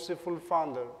 O merciful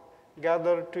Father,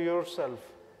 gather to yourself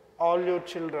all your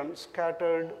children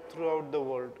scattered throughout the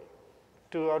world.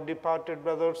 To our departed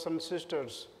brothers and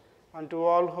sisters, and to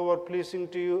all who are pleasing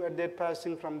to you at their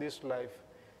passing from this life,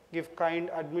 give kind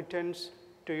admittance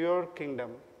to your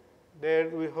kingdom. There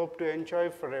we hope to enjoy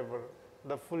forever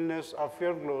the fullness of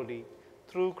your glory,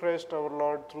 through Christ our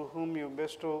Lord, through whom you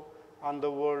bestow on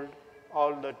the world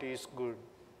all that is good.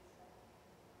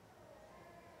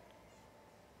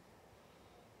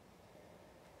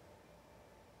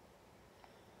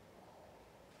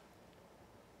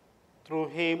 Through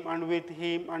him, and with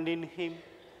him, and in him,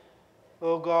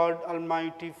 O God,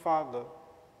 Almighty Father,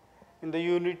 in the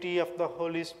unity of the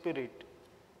Holy Spirit,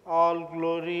 all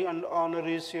glory and honor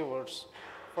is yours,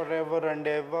 forever and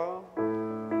ever.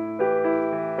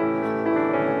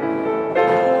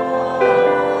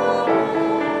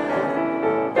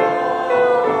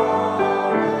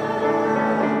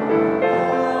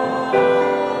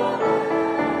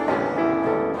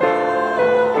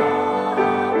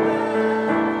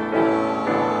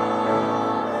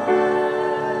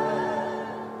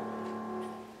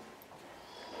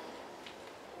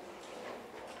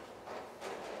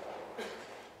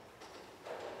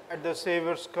 At the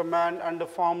Savior's command and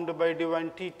formed by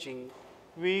divine teaching,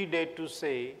 we dare to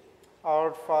say,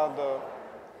 Our Father,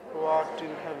 who art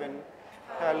in heaven,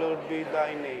 hallowed be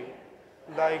thy name.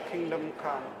 Thy kingdom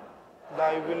come,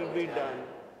 thy will be done,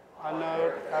 on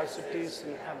earth as it is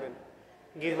in heaven.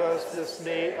 Give us this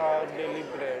day our daily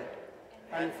bread,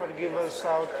 and forgive us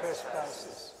our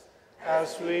trespasses,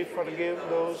 as we forgive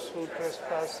those who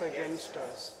trespass against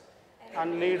us.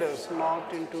 And lead us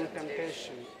not into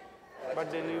temptation,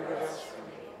 but deliver us from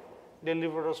evil.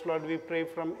 Deliver us, Lord, we pray,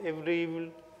 from every evil.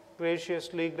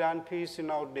 Graciously grant peace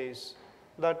in our days,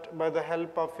 that by the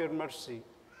help of your mercy,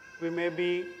 we may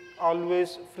be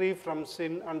always free from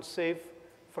sin and safe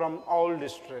from all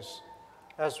distress,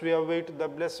 as we await the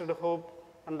blessed hope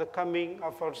and the coming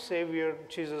of our Savior,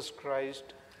 Jesus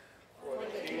Christ. For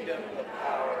the kingdom, the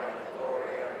power, and the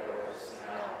glory are yours,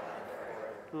 now and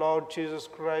forever. Lord Jesus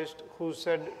Christ, who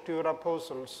said to your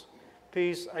apostles,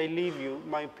 Peace I leave you,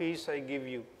 my peace I give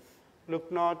you.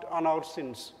 Look not on our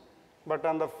sins, but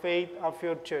on the faith of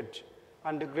your church,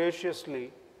 and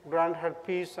graciously grant her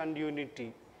peace and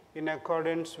unity in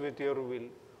accordance with your will,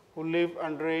 who live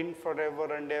and reign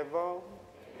forever and ever.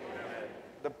 Amen.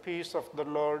 The peace of the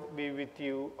Lord be with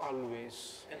you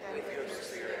always. And with your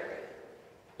spirit.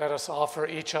 Let us offer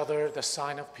each other the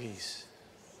sign of peace.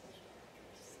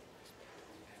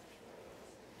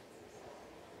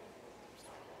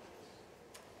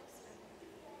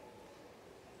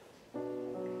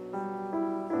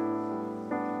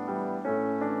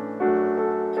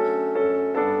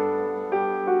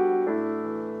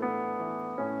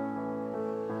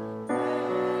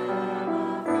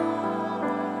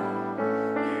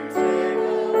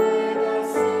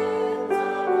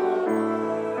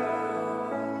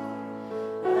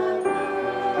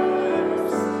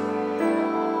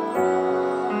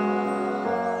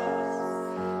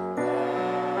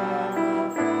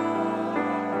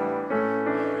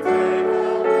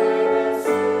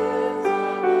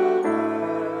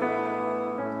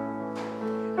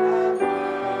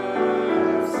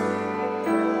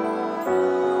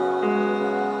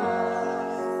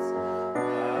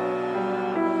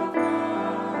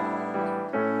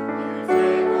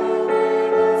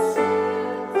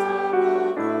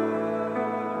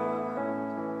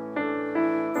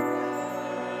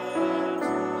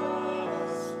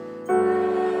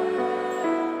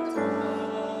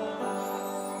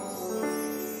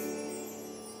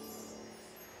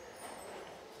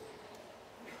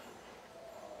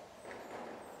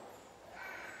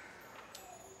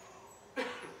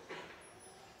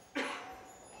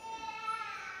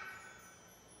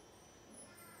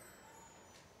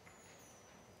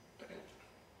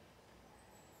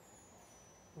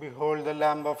 Behold the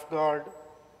Lamb of God.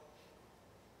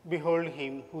 Behold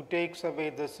him who takes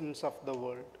away the sins of the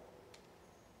world.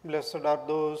 Blessed are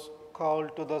those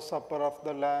called to the supper of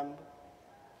the Lamb.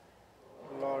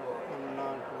 Lord, I am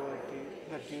not worthy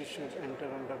that you should enter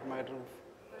under my roof,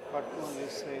 but only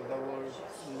say the word,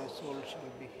 and my soul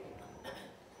shall be healed.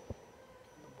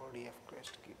 The body of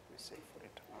Christ keep me safe for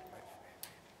eternal life.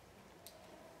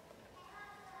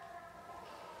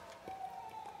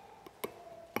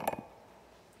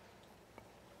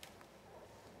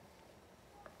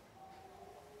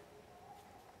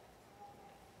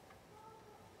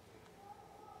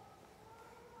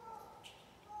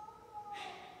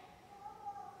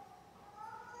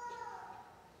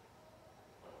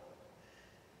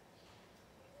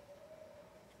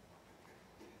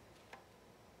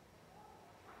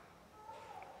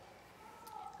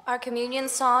 Our communion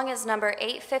song is number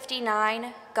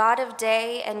 859, God of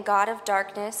Day and God of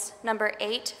Darkness, number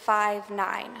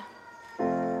 859.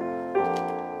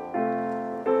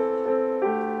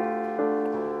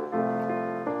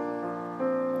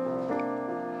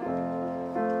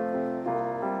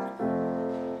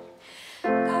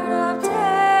 God of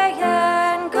day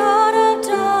and God of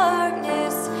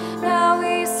darkness, now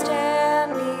we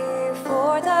stand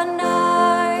before the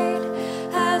night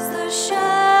as the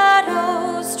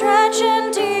shadows stretch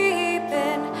and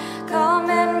deepen. Come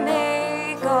and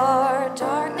make our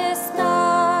darkness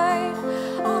night.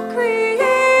 All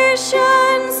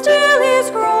creation still is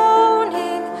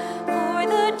groaning for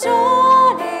the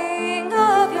dawning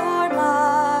of your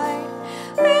might.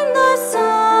 When the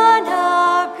sun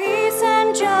of peace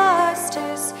and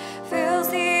justice fills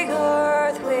the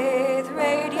earth with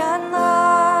radiant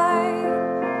light.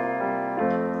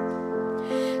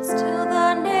 Still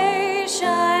the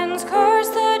nations curse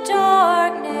the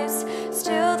darkness,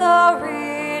 still the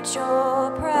rich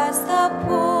oppress the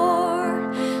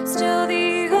poor, still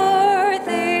the earth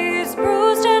is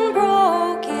bruised and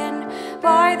broken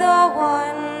by the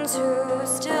ones who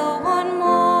still want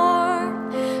more.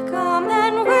 Come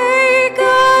and wake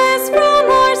us from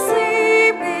our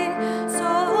sleeping, so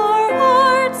our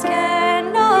hearts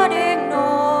cannot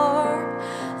ignore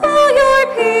all your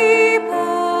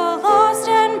people lost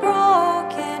and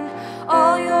broken,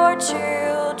 all your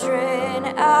children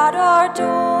at our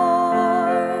door.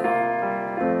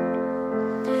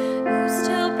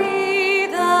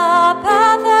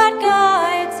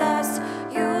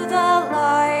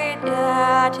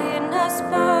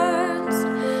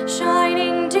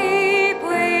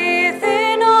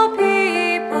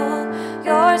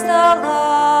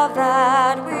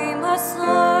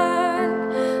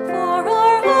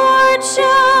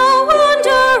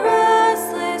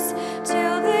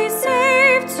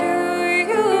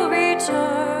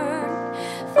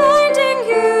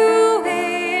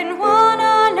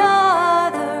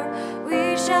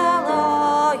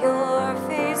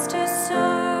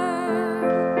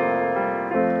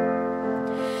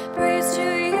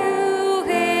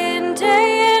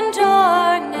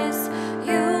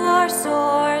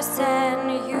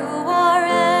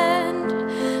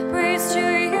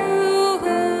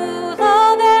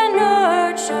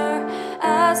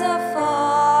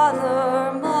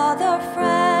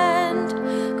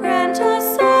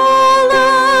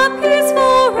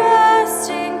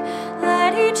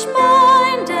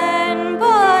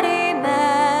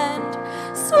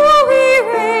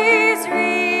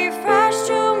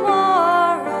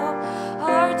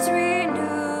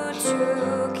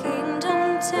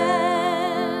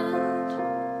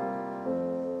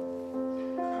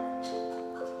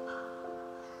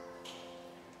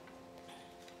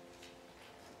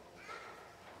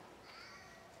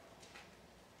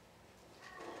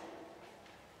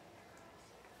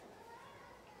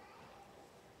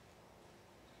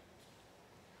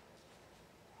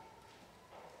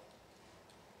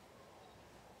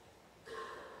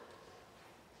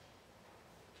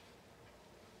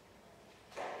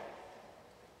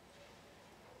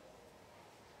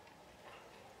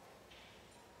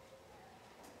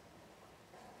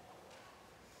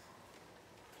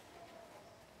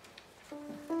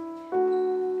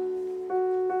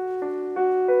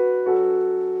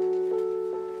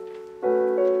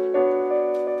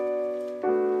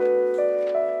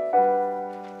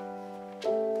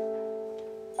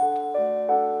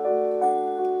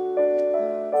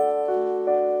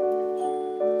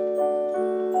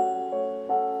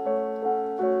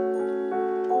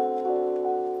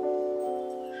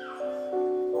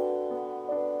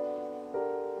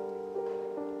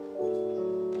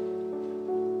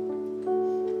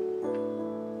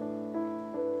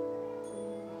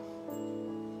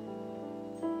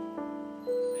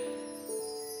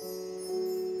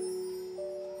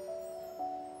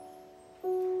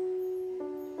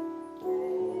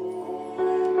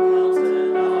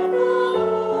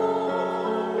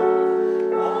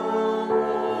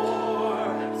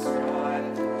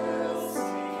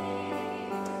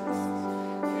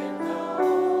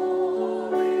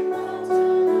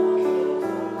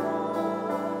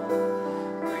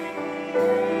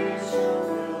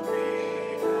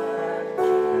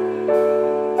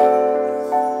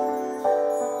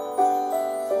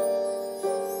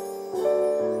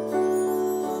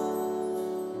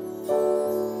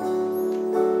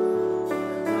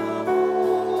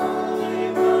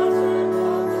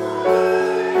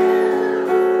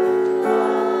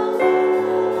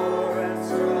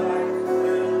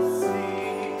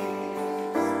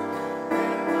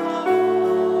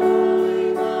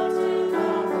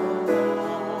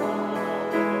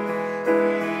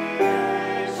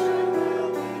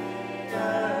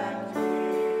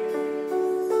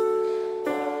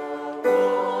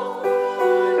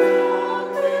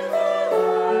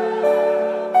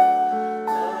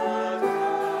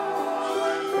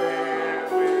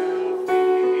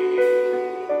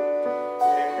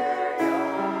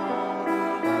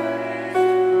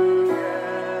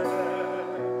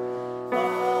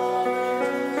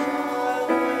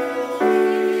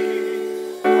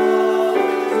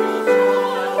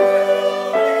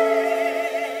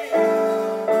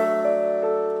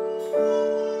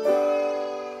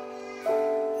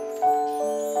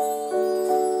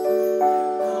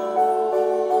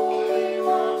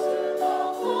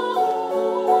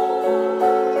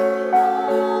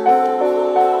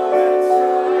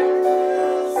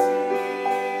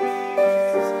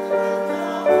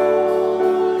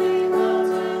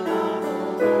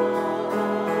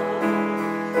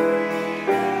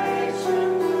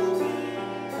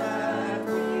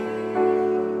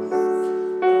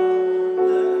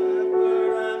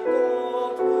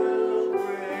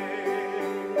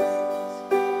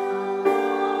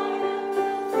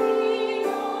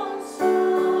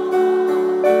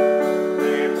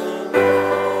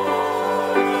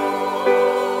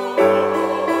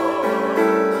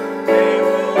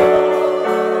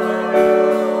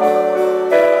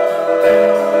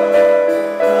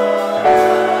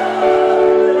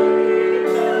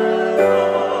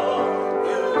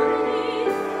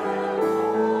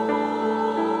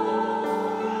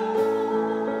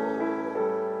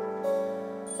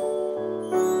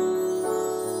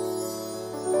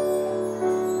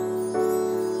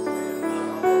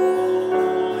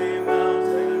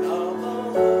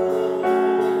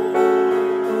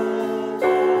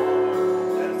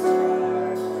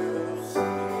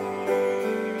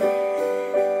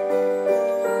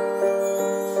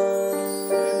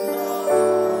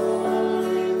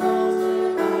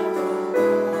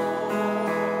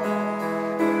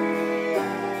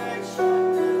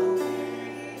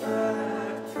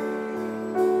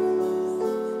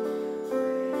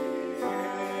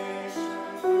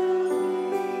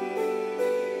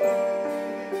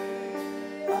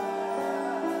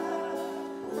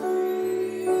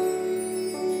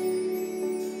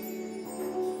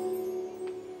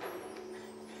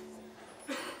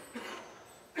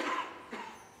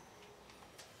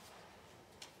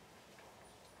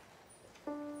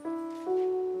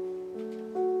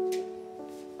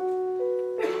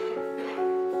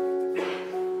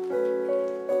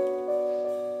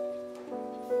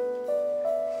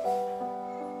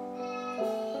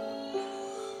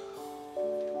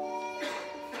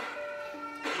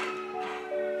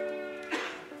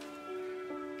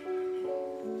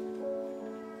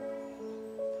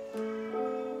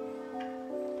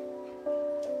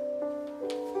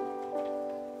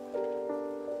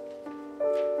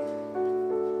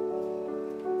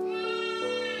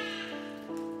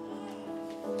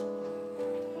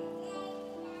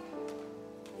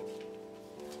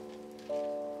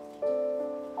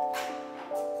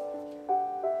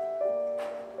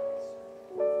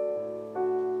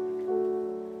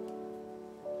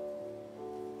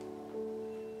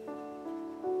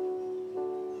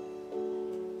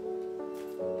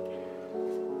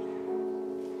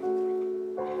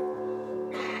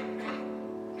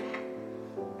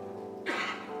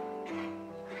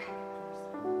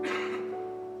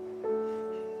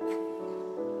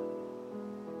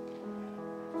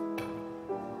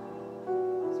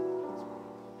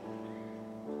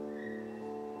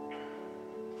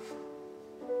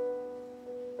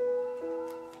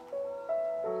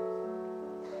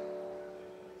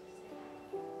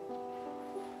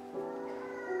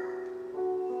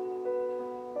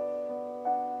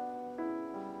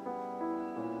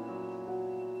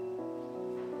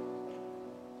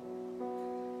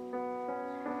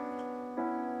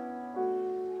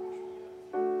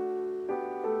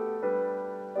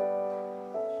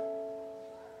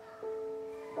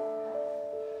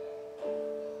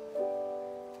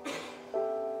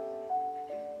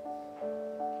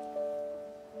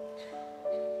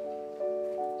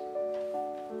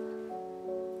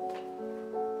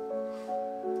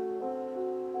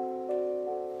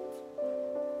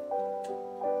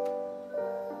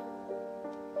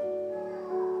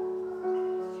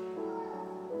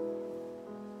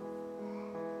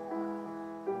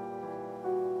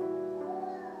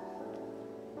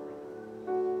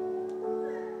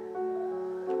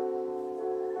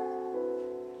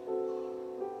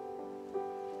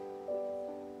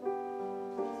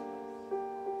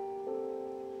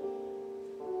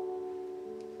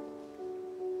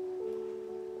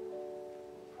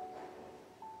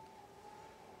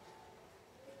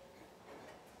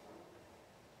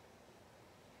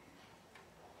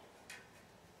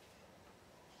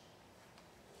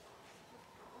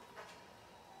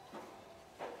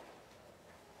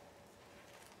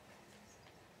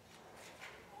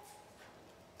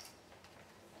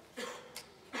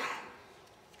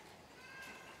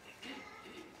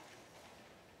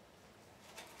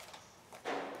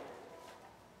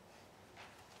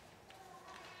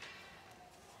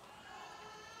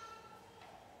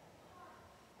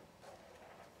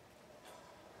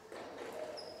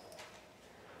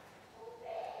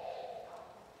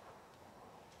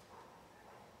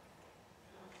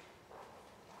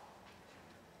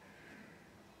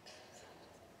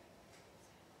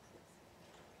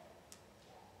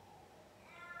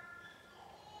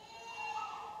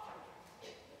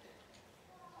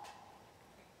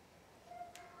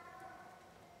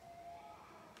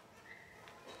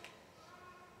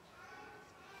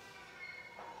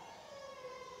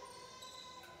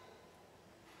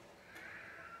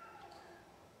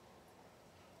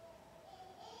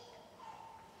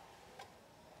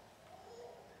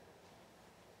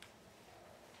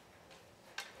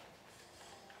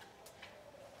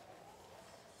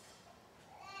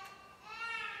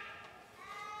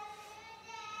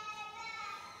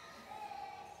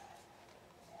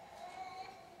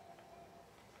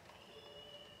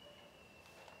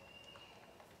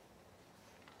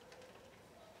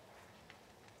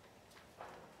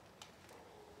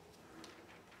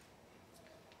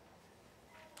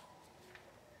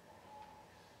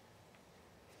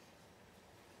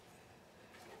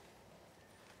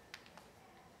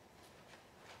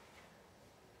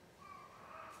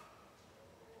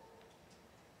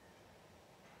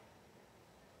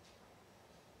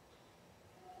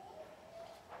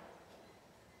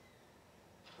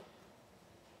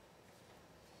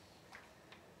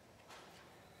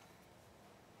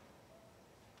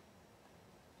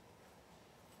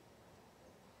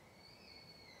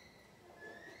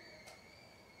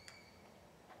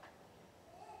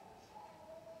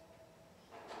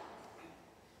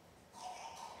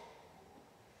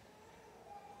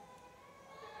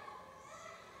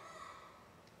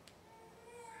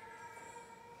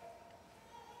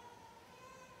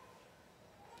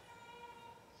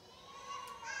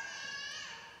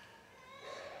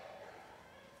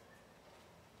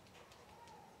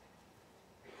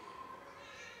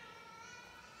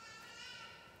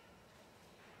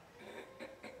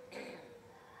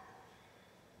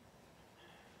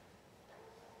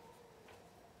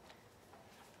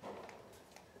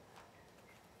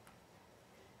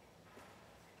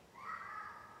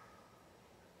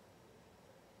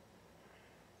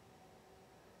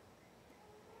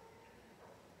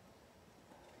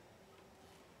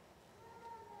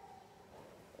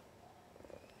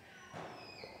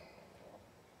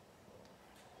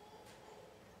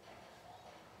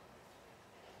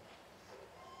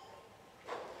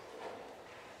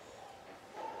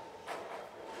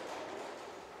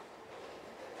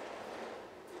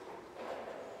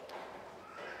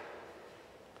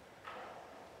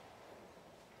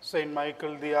 Saint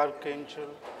Michael the Archangel,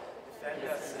 Defend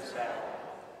us in battle.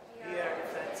 Be our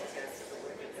defense against the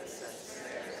wickedness and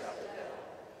snares of the devil.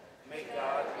 May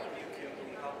God rebuke him,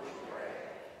 we humbly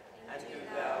pray. And do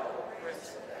thou, O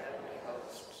Prince of the heavenly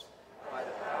hosts, by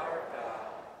the power of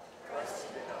God, thrust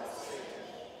into hell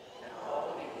Satan and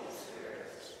all evil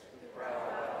spirits who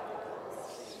prowl about the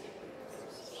world seeking innocent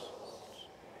souls.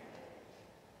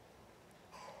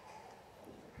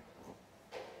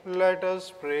 let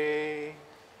us pray.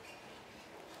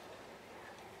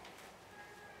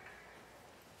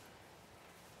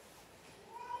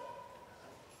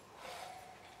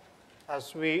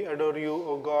 As we adore you,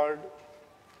 O God,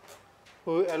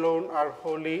 who alone are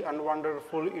holy and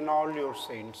wonderful in all your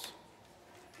saints,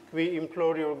 we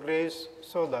implore your grace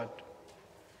so that,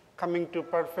 coming to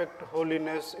perfect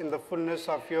holiness in the fullness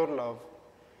of your love,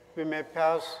 we may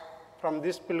pass from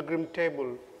this pilgrim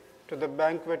table to the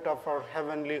banquet of our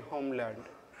heavenly homeland.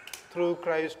 Through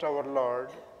Christ our Lord.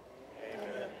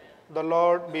 Amen. The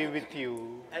Lord be with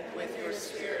you. And with your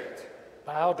spirit.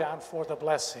 Bow down for the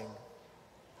blessing.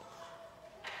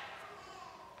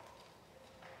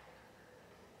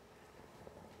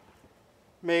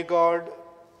 May God,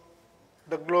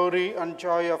 the glory and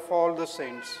joy of all the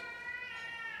saints,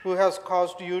 who has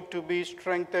caused you to be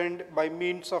strengthened by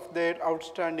means of their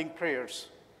outstanding prayers,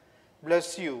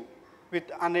 bless you with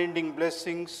unending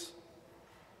blessings.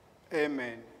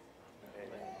 Amen.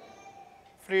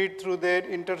 Freed through their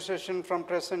intercession from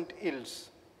present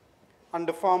ills, and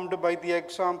formed by the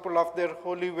example of their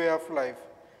holy way of life,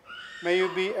 may you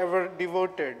be ever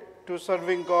devoted to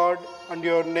serving God and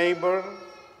your neighbor.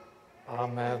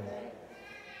 Amen.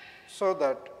 So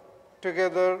that,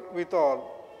 together with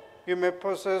all, you may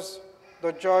possess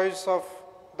the joys of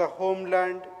the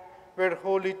homeland where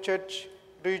Holy Church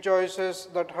rejoices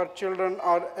that her children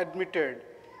are admitted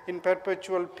in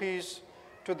perpetual peace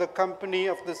to the company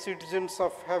of the citizens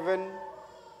of heaven.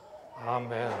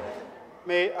 Amen.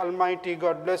 May Almighty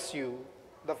God bless you,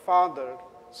 the Father,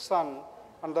 Son,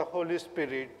 and the Holy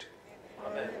Spirit.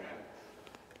 Amen.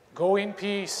 Go in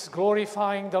peace,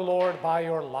 glorifying the Lord by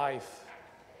your life.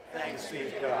 Thanks be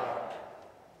to God.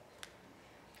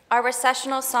 Our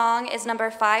recessional song is number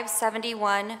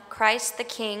 571, Christ the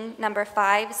King, number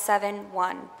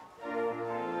 571.